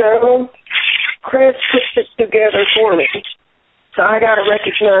for the show, Chris puts it together for me. So I got to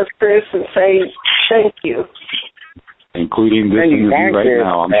recognize Chris and say thank you. Including this interview right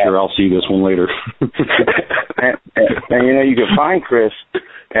now. I'm sure I'll see this one later. and you know, you can find Chris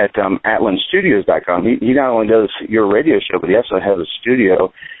at atlanstudios.com. He not only does your radio show, but he also has a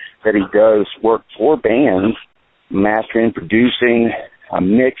studio that he does work for bands, mastering, producing,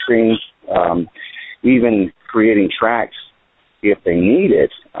 mixing, even creating tracks if they need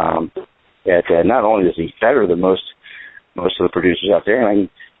it. Not only is he better than most of the producers out there, and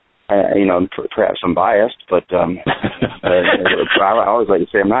you know, perhaps I'm biased, but I always like to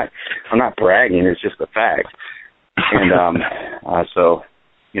say I'm not bragging. It's just a fact. And so,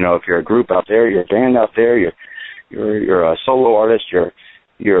 you know, if you're a group out there, you're a band out there, you're a solo artist, you're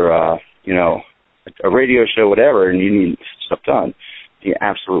you know, a radio show, whatever, and you need stuff done, you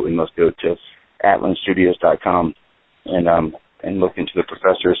absolutely must go to atlanstudios.com and look into the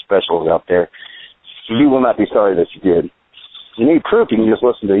Professor's specials out there. You will not be sorry that you did. If you need proof, you can just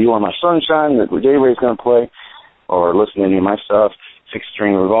listen to You Are My Sunshine that J Ray's going to play, or listen to any of my stuff, Six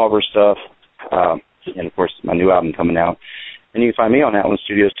String Revolver stuff, and of course my new album coming out. And you can find me on Atlan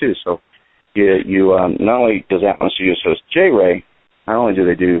Studios too. So you not only does Atlan Studios host J Ray, not only do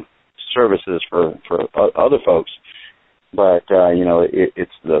they do services for other folks, but you know,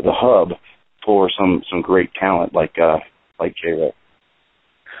 it's the hub for some great talent like J Ray.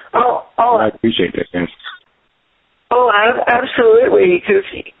 Oh, I appreciate that, man. Oh, absolutely. Because,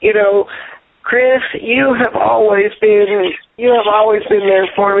 you know, Chris, you have always been there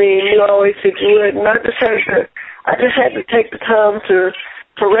for me, and you always said you would. And I just had to take the time to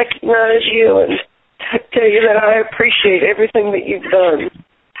recognize you and tell you that I appreciate everything that you've done.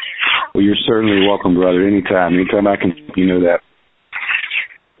 Well, you're certainly welcome, brother. Anytime I can, you know that.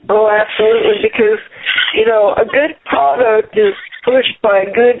 Oh, absolutely. Because, you know, a good product is pushed by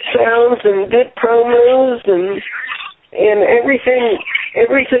good sounds and good promos and everything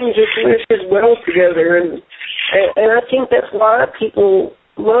just meshes well together, and I think that's why people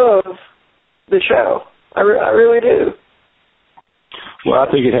love the show. I really do. Well, I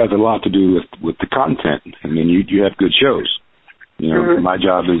think it has a lot to do with the content. I mean, you have good shows. You know, my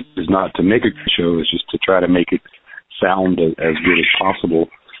job is not to make a good show. It's just to try to make it sound as good as possible.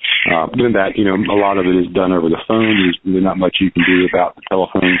 Given that, you know, a lot of it is done over the phone. There's really not much you can do about the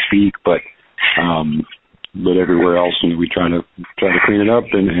telephone speak, but everywhere else, you know, we try to clean it up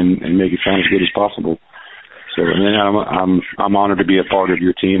and make it sound as good as possible. So, and then I'm honored to be a part of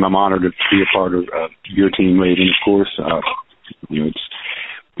your team. I'm honored to be a part of your team, Raven, of course. You know,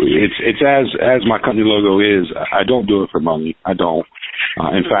 it's as my company logo is. I don't do it for money. I don't.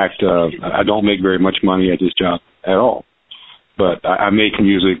 In fact, I don't make very much money at this job at all. But I make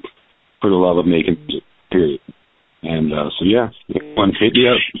music for the love of making music, period. And so, yeah, everyone hit me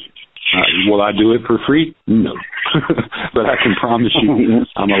up. Will I do it for free? No. But I can promise you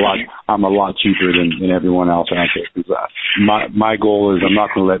I'm a lot cheaper than everyone else out there. Because my goal is I'm not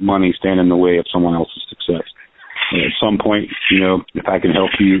going to let money stand in the way of someone else's success. At some point, you know, if I can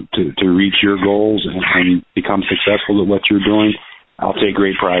help you to reach your goals and become successful at what you're doing, I'll take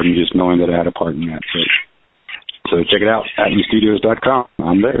great pride in just knowing that I had a part in that. So check it out, atmestudios.com.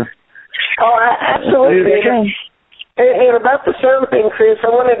 I'm there. Oh, absolutely. And about the sound thing, Chris, I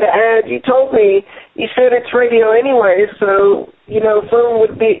wanted to add, you told me, you said it's radio anyway, so, you know, phone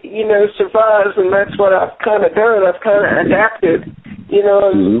would be, you know, survives, and that's what I've kind of done. I've kind of adapted, you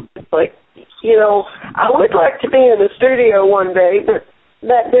know, and like, you know, I would like to be in the studio one day, but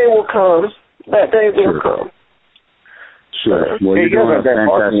that day will come. That day will come. Sure. Well, you guys aren't that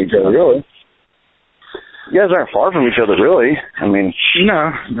far from each other, really. You guys aren't far from each other, really. I mean,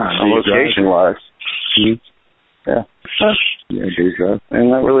 no, location-wise. Yeah. Yeah, Deja. And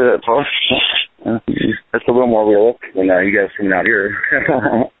not really that far. That's a little more realistic than you guys coming out here.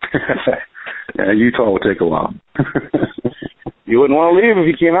 Yeah, Utah will take a while. You wouldn't want to leave if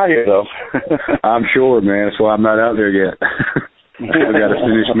you came out here, though. I'm sure, man. That's why I'm not out there yet. I've got to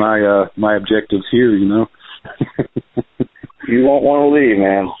finish my objectives here, you know. You won't want to leave,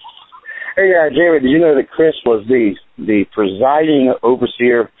 man. Hey, Jerry, did you know that Chris was the presiding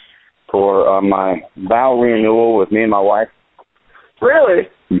overseer for my vow renewal with me and my wife? Really?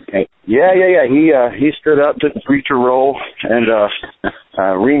 Yeah. He stood up, took the preacher role, and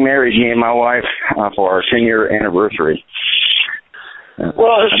remarried me and my wife for our 10-year anniversary.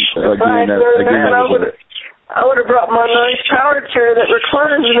 Well, I would have brought my nice power chair that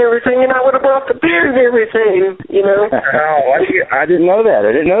reclines and everything, and I would have brought the beer and everything, you know. Oh, I didn't know that.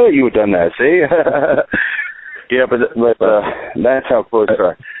 I didn't know that you had done that, see? Yeah, but that's how close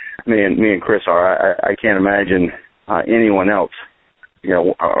me and Chris are. I can't imagine anyone else, you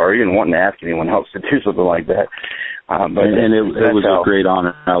know, or even wanting to ask anyone else to do something like that. But it was a great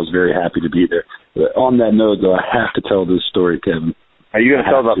honor. I was very happy to be there. But on that note, though, I have to tell this story, Kevin. Are you going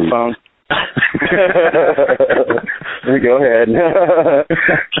to tell about the phone? Go ahead.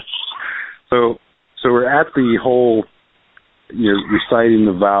 So we're at the whole, you know, reciting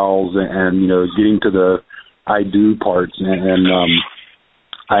the vows and you know, getting to the I do parts, and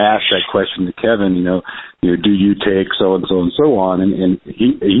I asked that question to Kevin, you know, do you take so and so and so on, and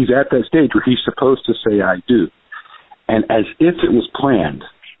he's at that stage where he's supposed to say I do, and as if it was planned,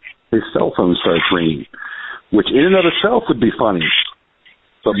 his cell phone starts ringing, which in and of itself would be funny.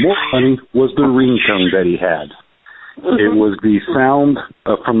 But more funny was the ringtone that he had. It was the sound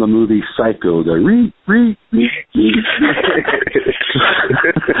from the movie Psycho, the re.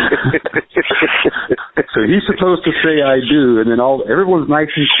 So he's supposed to say I do, and then everyone's nice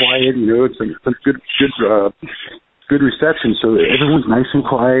and quiet. You know, it's good reception. So everyone's nice and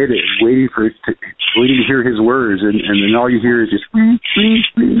quiet, and waiting to hear his words, and then all you hear is just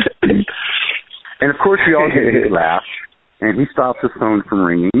and of course we all get a big laugh. And he stops his phone from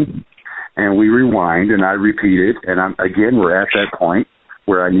ringing, and we rewind, and I repeat it, and we're at that point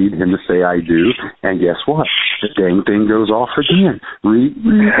where I need him to say I do, and guess what? The dang thing goes off again. You'd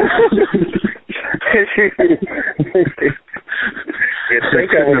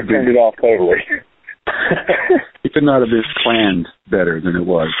think I would have turned it off totally. It could not have been planned better than it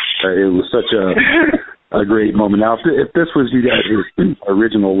was. It was such a great moment. Now, if this was you guys'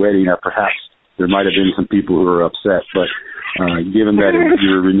 original wedding, perhaps there might have been some people who were upset, but given that you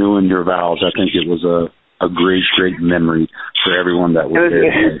were renewing your vows, I think it was a great memory for everyone that was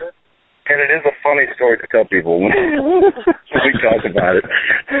there. And it is a funny story to tell people when we talk about it.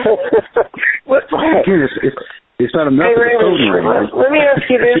 Again, it's not enough. Hey, Raymond, let me ask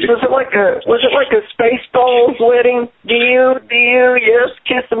you this: was it like a Spaceballs wedding? Do you yes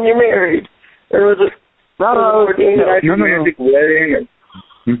kiss them, you're married, or was it? No. Romantic wedding.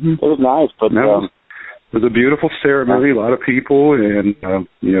 Mm-hmm. It was nice, but was a beautiful ceremony, a lot of people, and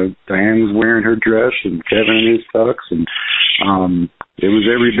Diane was wearing her dress and Kevin in his tux, and it was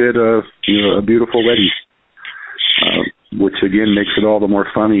every bit of a beautiful wedding, which again makes it all the more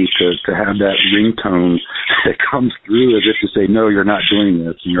funny to have that ringtone that comes through as if to say, no, you're not doing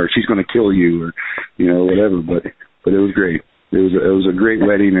this, or she's going to kill you, or whatever. But it was great. It was a great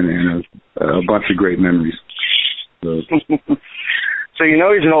wedding and a bunch of great memories. So. So he's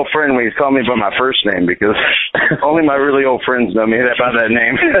an old friend when he's calling me by my first name, because only my really old friends know me by that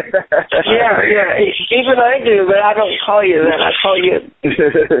name. Yeah. Even I do, but I don't call you that. I call you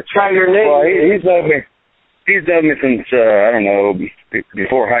by your name. Well, he's known me. He's known me since I don't know,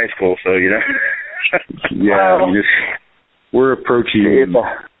 before high school. So Yeah, wow. We're approaching.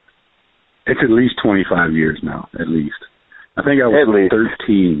 It's at least 25 years now. At least. I think I was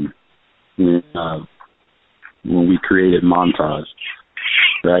 13 when we created Montage.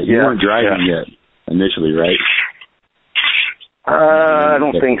 Right? You weren't driving yet initially, right? I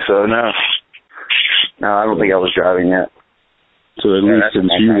don't think so, no. No, I don't think I was driving yet. So at least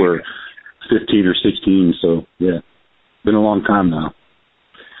since you were 15 or 16, so yeah. Been a long time now.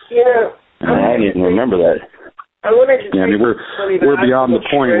 I didn't even remember that. We're beyond the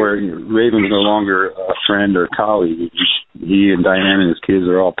point where Raven's no longer a friend or colleague. He and Diane and his kids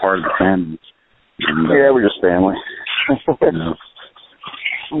are all part of the family. And, we're just family.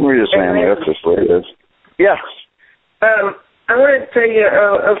 We're just family. That's just what it is. Yeah. I wanted to tell you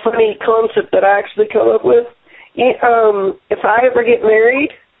a funny concept that I actually come up with. If I ever get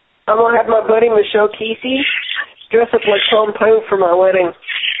married, I'm going to have my buddy Michelle Kesey dress up like Tom Poe for my wedding.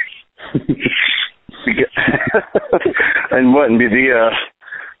 And what? And be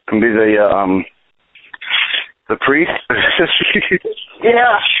the priest?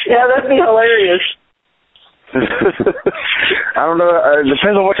 Yeah, that'd be hilarious. I don't know. It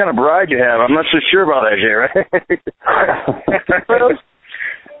depends on what kind of bride you have. I'm not so sure about that, Jay, right? Well,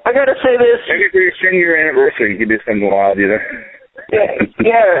 I got to say this. Maybe for your 10-year anniversary, you could do something wild,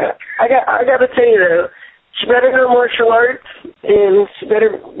 Yeah. I got to tell you, though, she better know martial arts, and she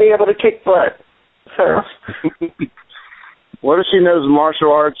better be able to kick butt. So. What if she knows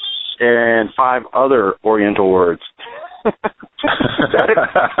martial arts and 5 other Oriental words?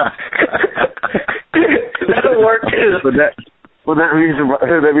 That'll work too. Would that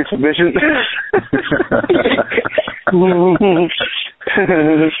be sufficient?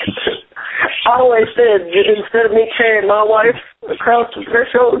 I always said instead of me carrying my wife across the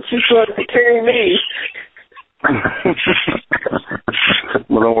threshold, she's going to carry me.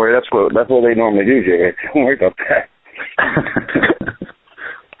 Well, don't worry. That's what they normally do, Jay. Don't worry about that.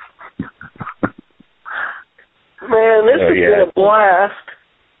 Man, this has been a blast.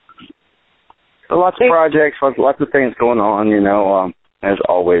 So lots of projects, lots of things going on, as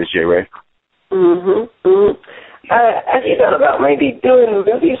always, J. Ray. Have you thought about maybe doing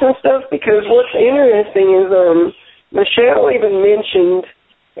movies and stuff? Because what's interesting is Michelle even mentioned,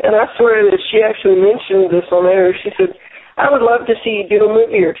 and I swear that she actually mentioned this on air, she said, I would love to see you do a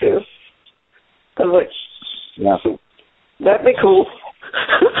movie or two. I was like, that'd be cool.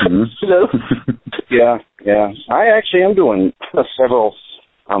 Yeah. I actually am doing several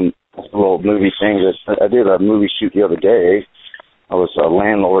little movie things. I did a movie shoot the other day. I was a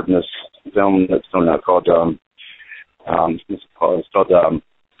landlord in this film that's coming out called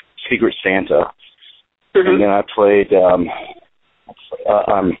Secret Santa. And then I played.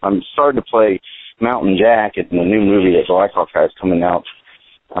 I'm starting to play Mountain Jack in the new movie that Blackhawk has coming out.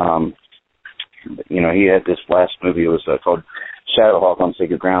 He had this last movie. It was called Shadowhawk on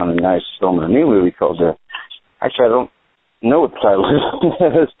Sacred Ground, and now he's filming a new movie called. Actually, I don't know what the title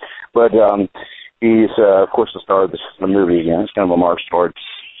is, but he's of course the star of the movie again. It's kind of a martial arts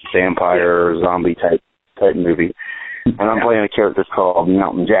vampire zombie type movie, and I'm playing a character called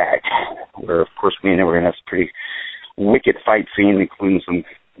Mountain Jack, where of course me and him are gonna have some pretty wicked fight scenes, including some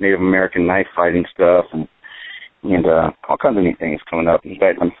Native American knife fighting stuff and all kinds of neat things coming up. In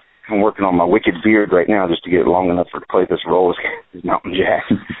fact, I'm working on my wicked beard right now just to get it long enough to play this role as Mountain Jack.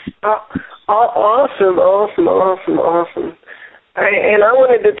 Awesome. And I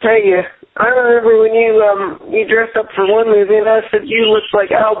wanted to tell you, I remember when you dressed up for one movie, and I said you looked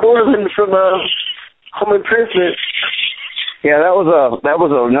like Al Borland from Home Improvement. Yeah, that was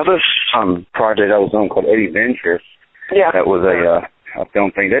another project I was on called Eddie Venture. Yeah. That was a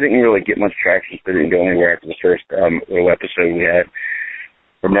film thing. That didn't really get much traction. It didn't go anywhere after the first little episode we had.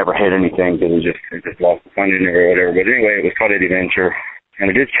 Or never had anything because it just lost the funding or whatever. But anyway, it was called Eddie Venture, and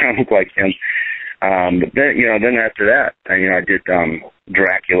it did kind of look like him. But then after that, I did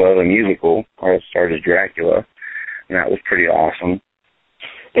Dracula, the musical. I started Dracula, and that was pretty awesome.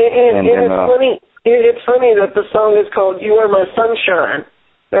 And it's funny. it's funny that the song is called "You Are My Sunshine."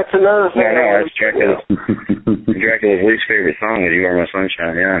 That's another thing. Yeah, no, that's Dracula's least favorite song is "You Are My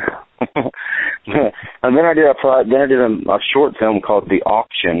Sunshine." Yeah. And then I did a short film called "The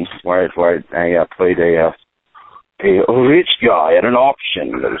Auction," where I played a rich guy at an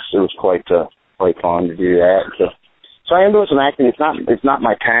auction. It was quite fun to do that. So I am doing some acting. It's not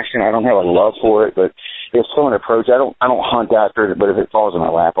my passion. I don't have a love for it, but if someone approaches, I don't hunt after it. But if it falls in my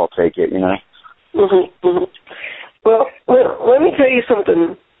lap, I'll take it. You know. Mm-hmm. Well, let me tell you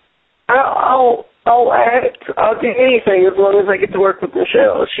something. I'll act. I'll do anything as long as I get to work with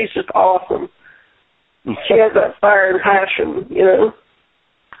Michelle. She's just awesome. She has that fire and passion, you know.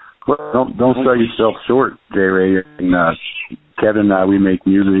 Well, don't sell yourself short, J. Ray. And Kevin and I, we make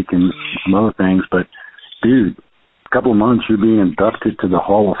music and some other things, but dude, a couple of months you're being inducted to the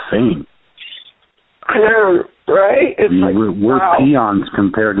Hall of Fame. I know, right? It's we're wow. peons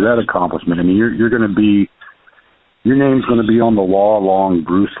compared to that accomplishment. I mean, you're going to be, your name's going to be on the wall along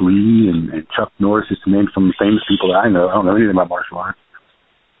Bruce Lee and Chuck Norris, just to name some famous people that I know. I don't know anything about martial arts,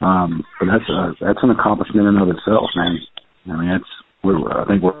 but that's an accomplishment in and of itself, man. I mean, I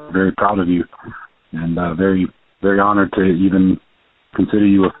think we're very proud of you, and very, very honored to even consider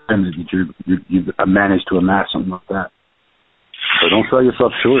you a friend that you've managed to amass something like that. So don't sell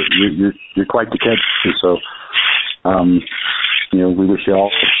yourself short. You're quite the catch. So, we wish you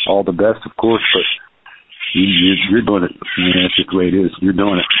all the best, of course, but you're doing it. I mean, that's just the way it is. You're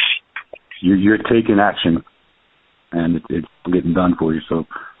doing it. You're taking action, and it's getting done for you. So.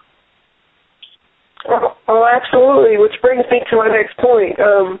 Oh, absolutely. Which brings me to my next point.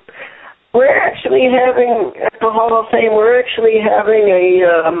 We're actually having at the Hall of Fame. We're actually having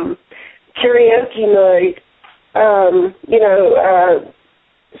a karaoke night.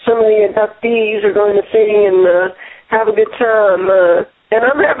 Some of the inductees are going to sing and have a good time. And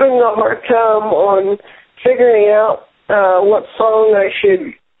I'm having a hard time on figuring out what song I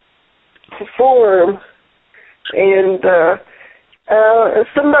should perform. And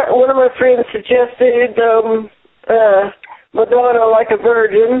one of my friends suggested Madonna Like a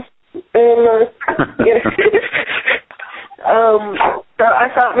Virgin. And so I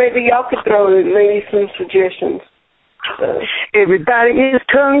thought maybe y'all could throw in maybe some suggestions. Everybody is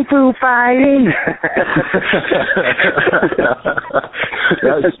kung fu fighting.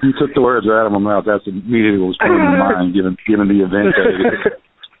 You took the words right out of my mouth. That's immediately what was coming to mind, given the event.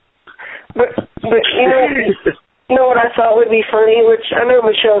 But you know what I thought would be funny, which I know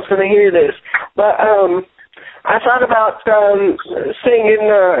Michelle's going to hear this, but I thought about singing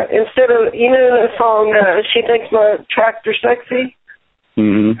instead of the song "She Thinks My Tractor Sexy."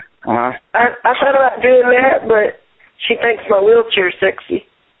 Mm-hmm. Uh-huh. I thought about doing that, but she thinks my wheelchair sexy.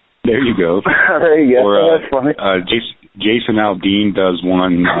 There you go. There you go. Or, that's funny. Jason Aldean does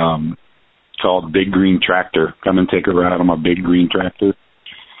one called Big Green Tractor. Come and take a ride on my big green tractor.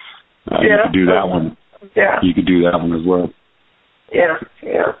 You could do that one. Yeah. You could do that one as well. Yeah.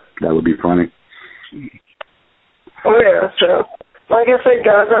 That would be funny. Oh yeah. So, like I said,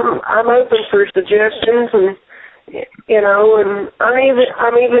 guys, I'm open for suggestions, and and I'm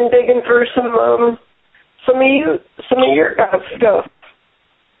even digging for some of your guys' stuff.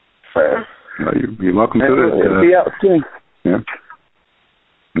 So. You're welcome to it. Be out soon. Yeah.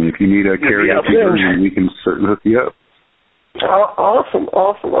 And if you need a karaoke version, we can certainly hook you up. Awesome.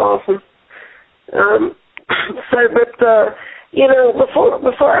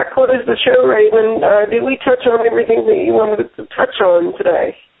 Before I close the show, Raven, did we touch on everything that you wanted to touch on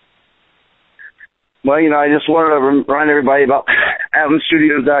today? Well, I just wanted to remind everybody about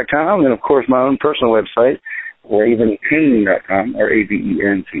AdamStudios.com and, of course, my own personal website, RavenCain.com,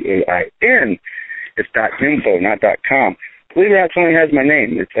 RavenCain. It's .info, not .com. Believe it or not, someone has my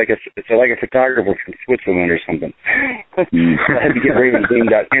name. It's like a photographer from Switzerland or something. I had to get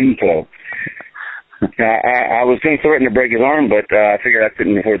RavenCain.info. I was going to threaten to break his arm, but I figured I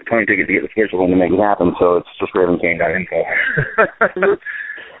couldn't afford the plane ticket to get to Switzerland to make it happen, so it's just RavenCain.info.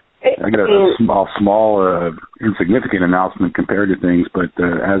 I got a small, insignificant announcement compared to things, but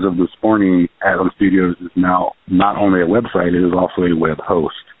as of this morning, Adam Studios is now not only a website, it is also a web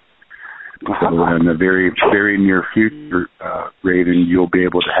host. So in the very, very near future, Raven, you'll be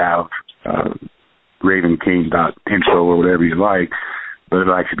able to have RavenCain.info or whatever you like, but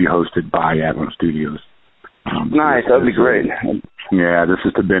it'll actually be hosted by Adam Studios. Nice, that'd be great. Yeah, this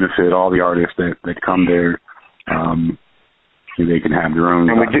is to benefit all the artists that come there. They can have their own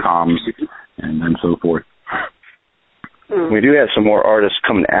 .coms and so forth. We do have some more artists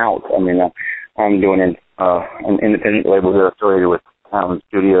coming out. I mean, I'm doing an independent label here affiliated with Adam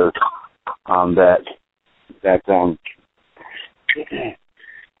Studios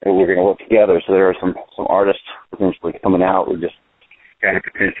and we're going to work together. So there are some artists potentially coming out. We just got a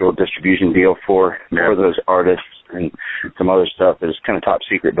potential distribution deal for those artists, and some other stuff that is kind of top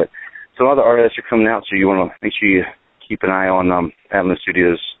secret. But some other artists are coming out, so you want to make sure you keep an eye on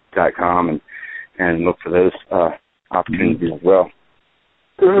AdamandStudios.com and look for those opportunities as well.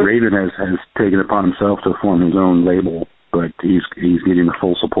 Raven has taken it upon himself to form his own label, but he's getting the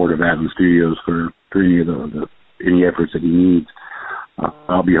full support of Adam Studios for any of any efforts that he needs.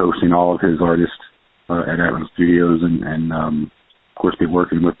 I'll be hosting all of his artists at Adam Studios, and of course, be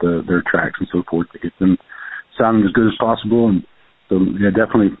working with their tracks and so forth to get them sounding as good as possible. And so, yeah,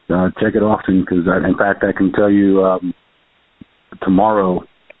 definitely check it often, because in fact, I can tell you tomorrow.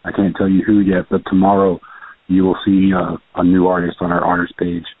 I can't tell you who yet, but tomorrow you will see a new artist on our artist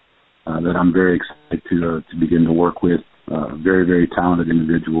page that I'm very excited to begin to work with. Very, very talented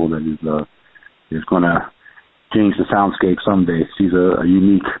individual that is going to change the soundscape someday. She's a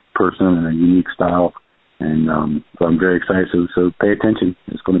unique person and a unique style, and so I'm very excited. So pay attention.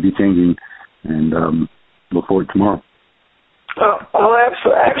 It's going to be changing, and look forward to tomorrow. Oh,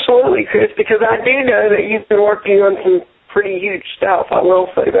 absolutely, Chris, because I do know that you've been working on some pretty huge stuff. I will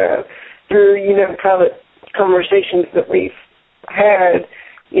say that through, private conversations that we've had,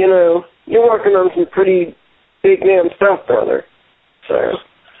 you're working on some pretty big damn stuff, brother. So.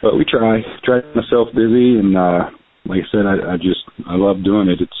 But we try to keep myself busy, and like I said, I love doing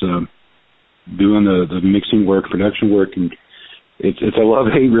it. It's doing the mixing work, production work, and it's a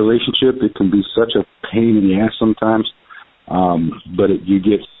love-hate relationship. It can be such a pain in the ass sometimes, but you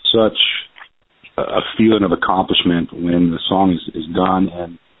get such a feeling of accomplishment when the song is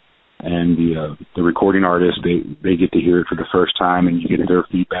done, and the recording artist, they get to hear it for the first time, and you get their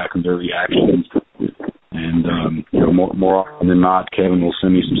feedback and their reactions. And more often than not, Kevin will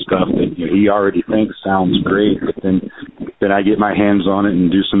send me some stuff that he already thinks sounds great, but then I get my hands on it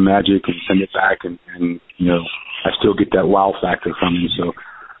and do some magic and send it back, and I still get that wow factor from him. So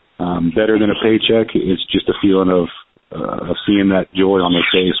better than a paycheck, it's just a feeling of seeing that joy on their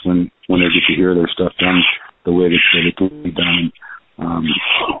face when they get to hear their stuff done the way that it can be done.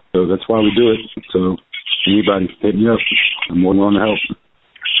 So that's why we do it. So anybody hit me up. I'm more than willing to help.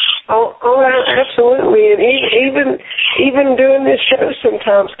 Oh, absolutely. And even doing this show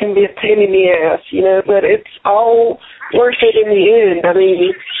sometimes can be a pain in the ass, but it's all worth it in the end. I mean,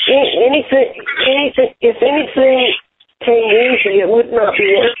 if anything came easy, it would not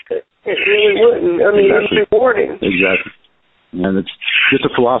be worth it. It really wouldn't. I mean, exactly. It's rewarding. Exactly. And it's just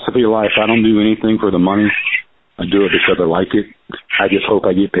a philosophy of life. I don't do anything for the money. I do it because I like it. I just hope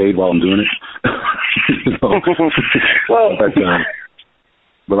I get paid while I'm doing it. Well,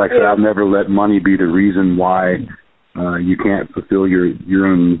 but like I said, I've never let money be the reason why you can't fulfill your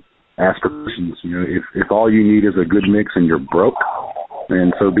own aspirations. If all you need is a good mix and you're broke,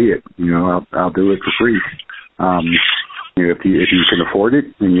 then so be it. I'll do it for free. If you can afford it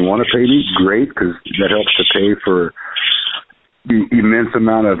and you want to pay me, great, because that helps to pay for the immense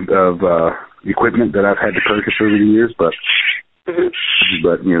amount of equipment that I've had to purchase over the years. But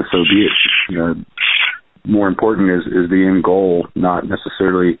so be it. More important is the end goal, not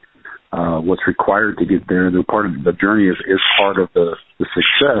necessarily what's required to get there. The part of the journey is part of the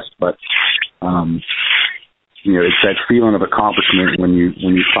success, but it's that feeling of accomplishment when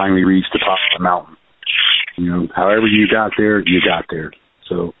you finally reach the top of the mountain. However you got there, you got there.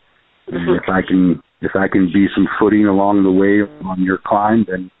 So if I can be some footing along the way on your climb,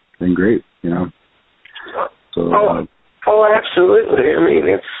 then great. So. Oh, absolutely. I mean,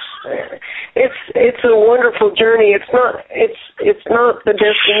 it's a wonderful journey. It's not the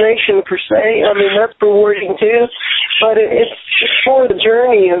destination per se. I mean, that's rewarding too, but it's for the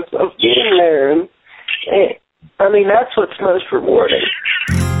journey of getting there. And I mean, that's what's most rewarding.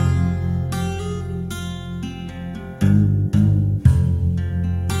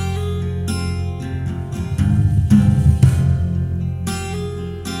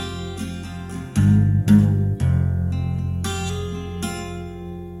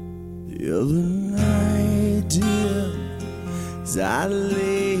 The other night, dear, as I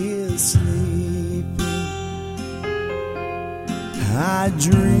lay here sleeping, I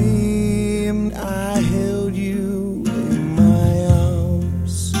dreamed I held you in my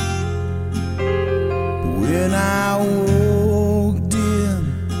arms. When I woke, dear,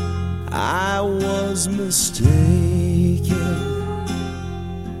 I was mistaken.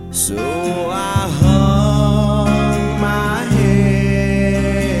 So I hung my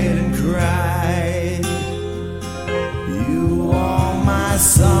head and cried. You are my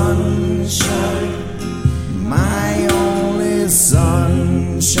sunshine, my only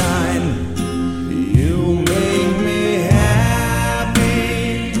sunshine. You make me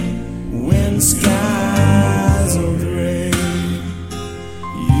happy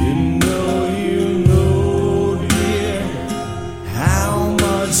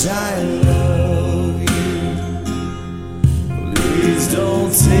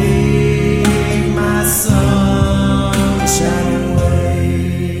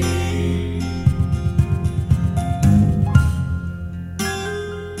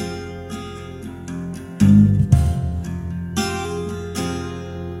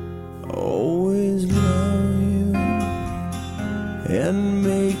and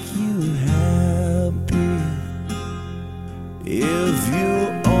make you happy if you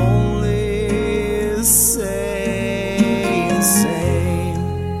only say the same.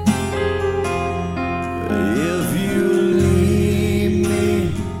 If you leave me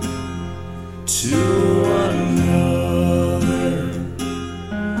to another,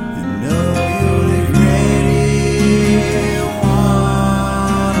 you know you'll regret it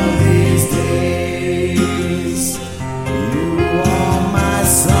one of these days. You are my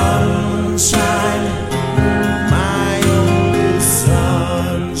sunshine, my only sunshine.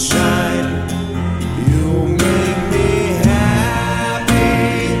 You make me happy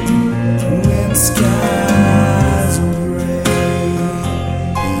when skies are gray.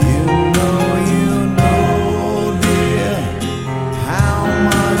 You know, dear, how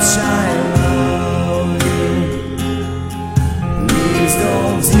much I love you. Please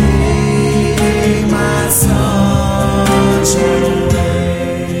don't take my sunshine away.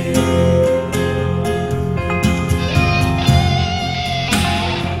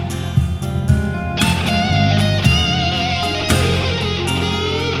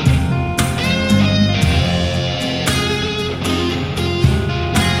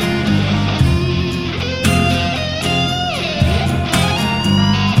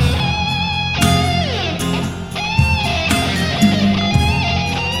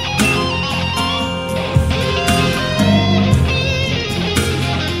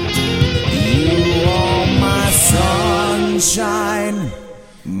 Sunshine,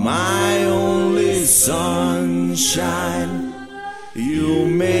 my only sunshine. You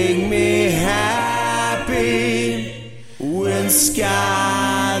make me happy when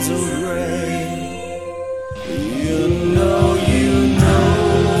skies are gray. You know,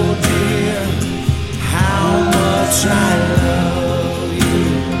 dear, how much I love you.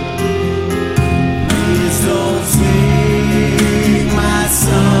 Please don't take my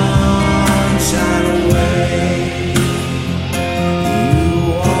sunshine away.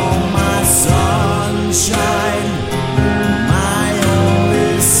 Sunshine, my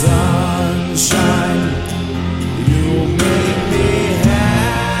only sunshine. You make me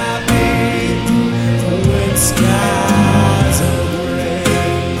happy when skies are gray.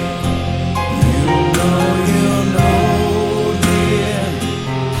 You know, dear,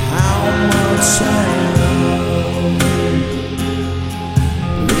 how much I love you.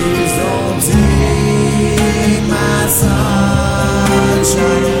 Please don't take my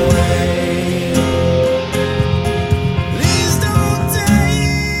sunshine away.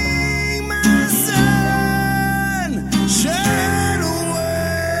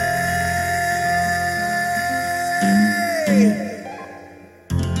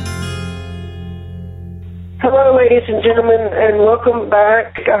 Hello, ladies and gentlemen, and welcome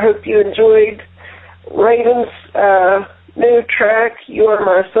back. I hope you enjoyed Raven's new track, You Are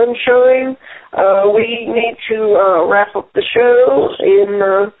My Sunshine. We need to wrap up the show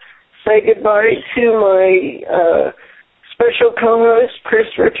and say goodbye to my special co-host, Chris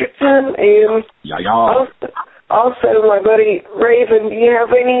Richardson, and also my buddy Raven. Do you have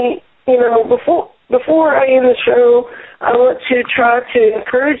any, before I end the show, I want to try to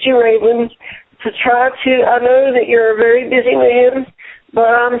encourage you, Raven, I know that you're a very busy man,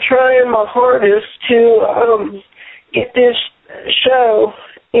 but I'm trying my hardest to get this show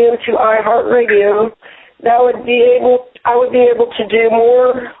into iHeartRadio. I would be able to do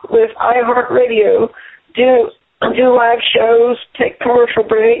more with iHeartRadio, do live shows, take commercial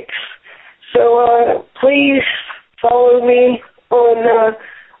breaks. So please follow me on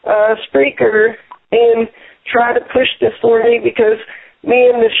Spreaker and try to push this for me, because me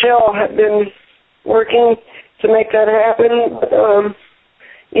and Michelle have been working to make that happen. But,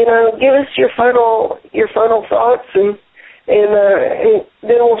 give us your final thoughts, and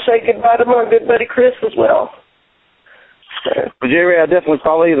then we'll say goodbye to my good buddy Chris as well. Well, Jerry, I definitely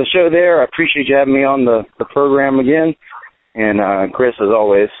follow you the show there. I appreciate you having me on the program again, and Chris as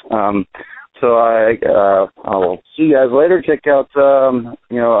always. So I'll see you guys later. Check out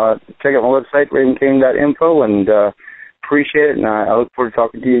check out my website, ravenking.info, and appreciate it. And I look forward to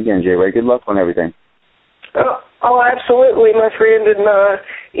talking to you again, Jerry. Good luck on everything. Oh, absolutely, my friend. And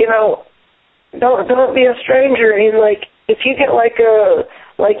don't be a stranger. And if you get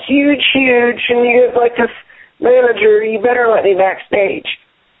huge, and you get a manager, you better let me backstage.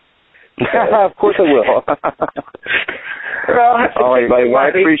 Of course I will. All right, buddy. Well, I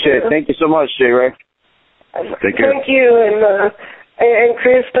appreciate it. Thank you so much, Jay Ray. Take care. Thank you, and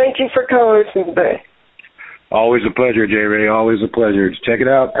Chris, thank you for calling today. Always a pleasure, Jay Ray. Always a pleasure. Check it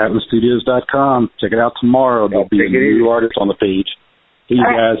out, atlasstudios.com. Check it out tomorrow. There'll be a new artist on the page. See you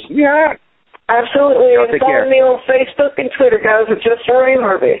guys. Yeah, Absolutely. Y'all And take follow care. me on Facebook and Twitter, guys, with Justin Ray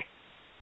Harvey.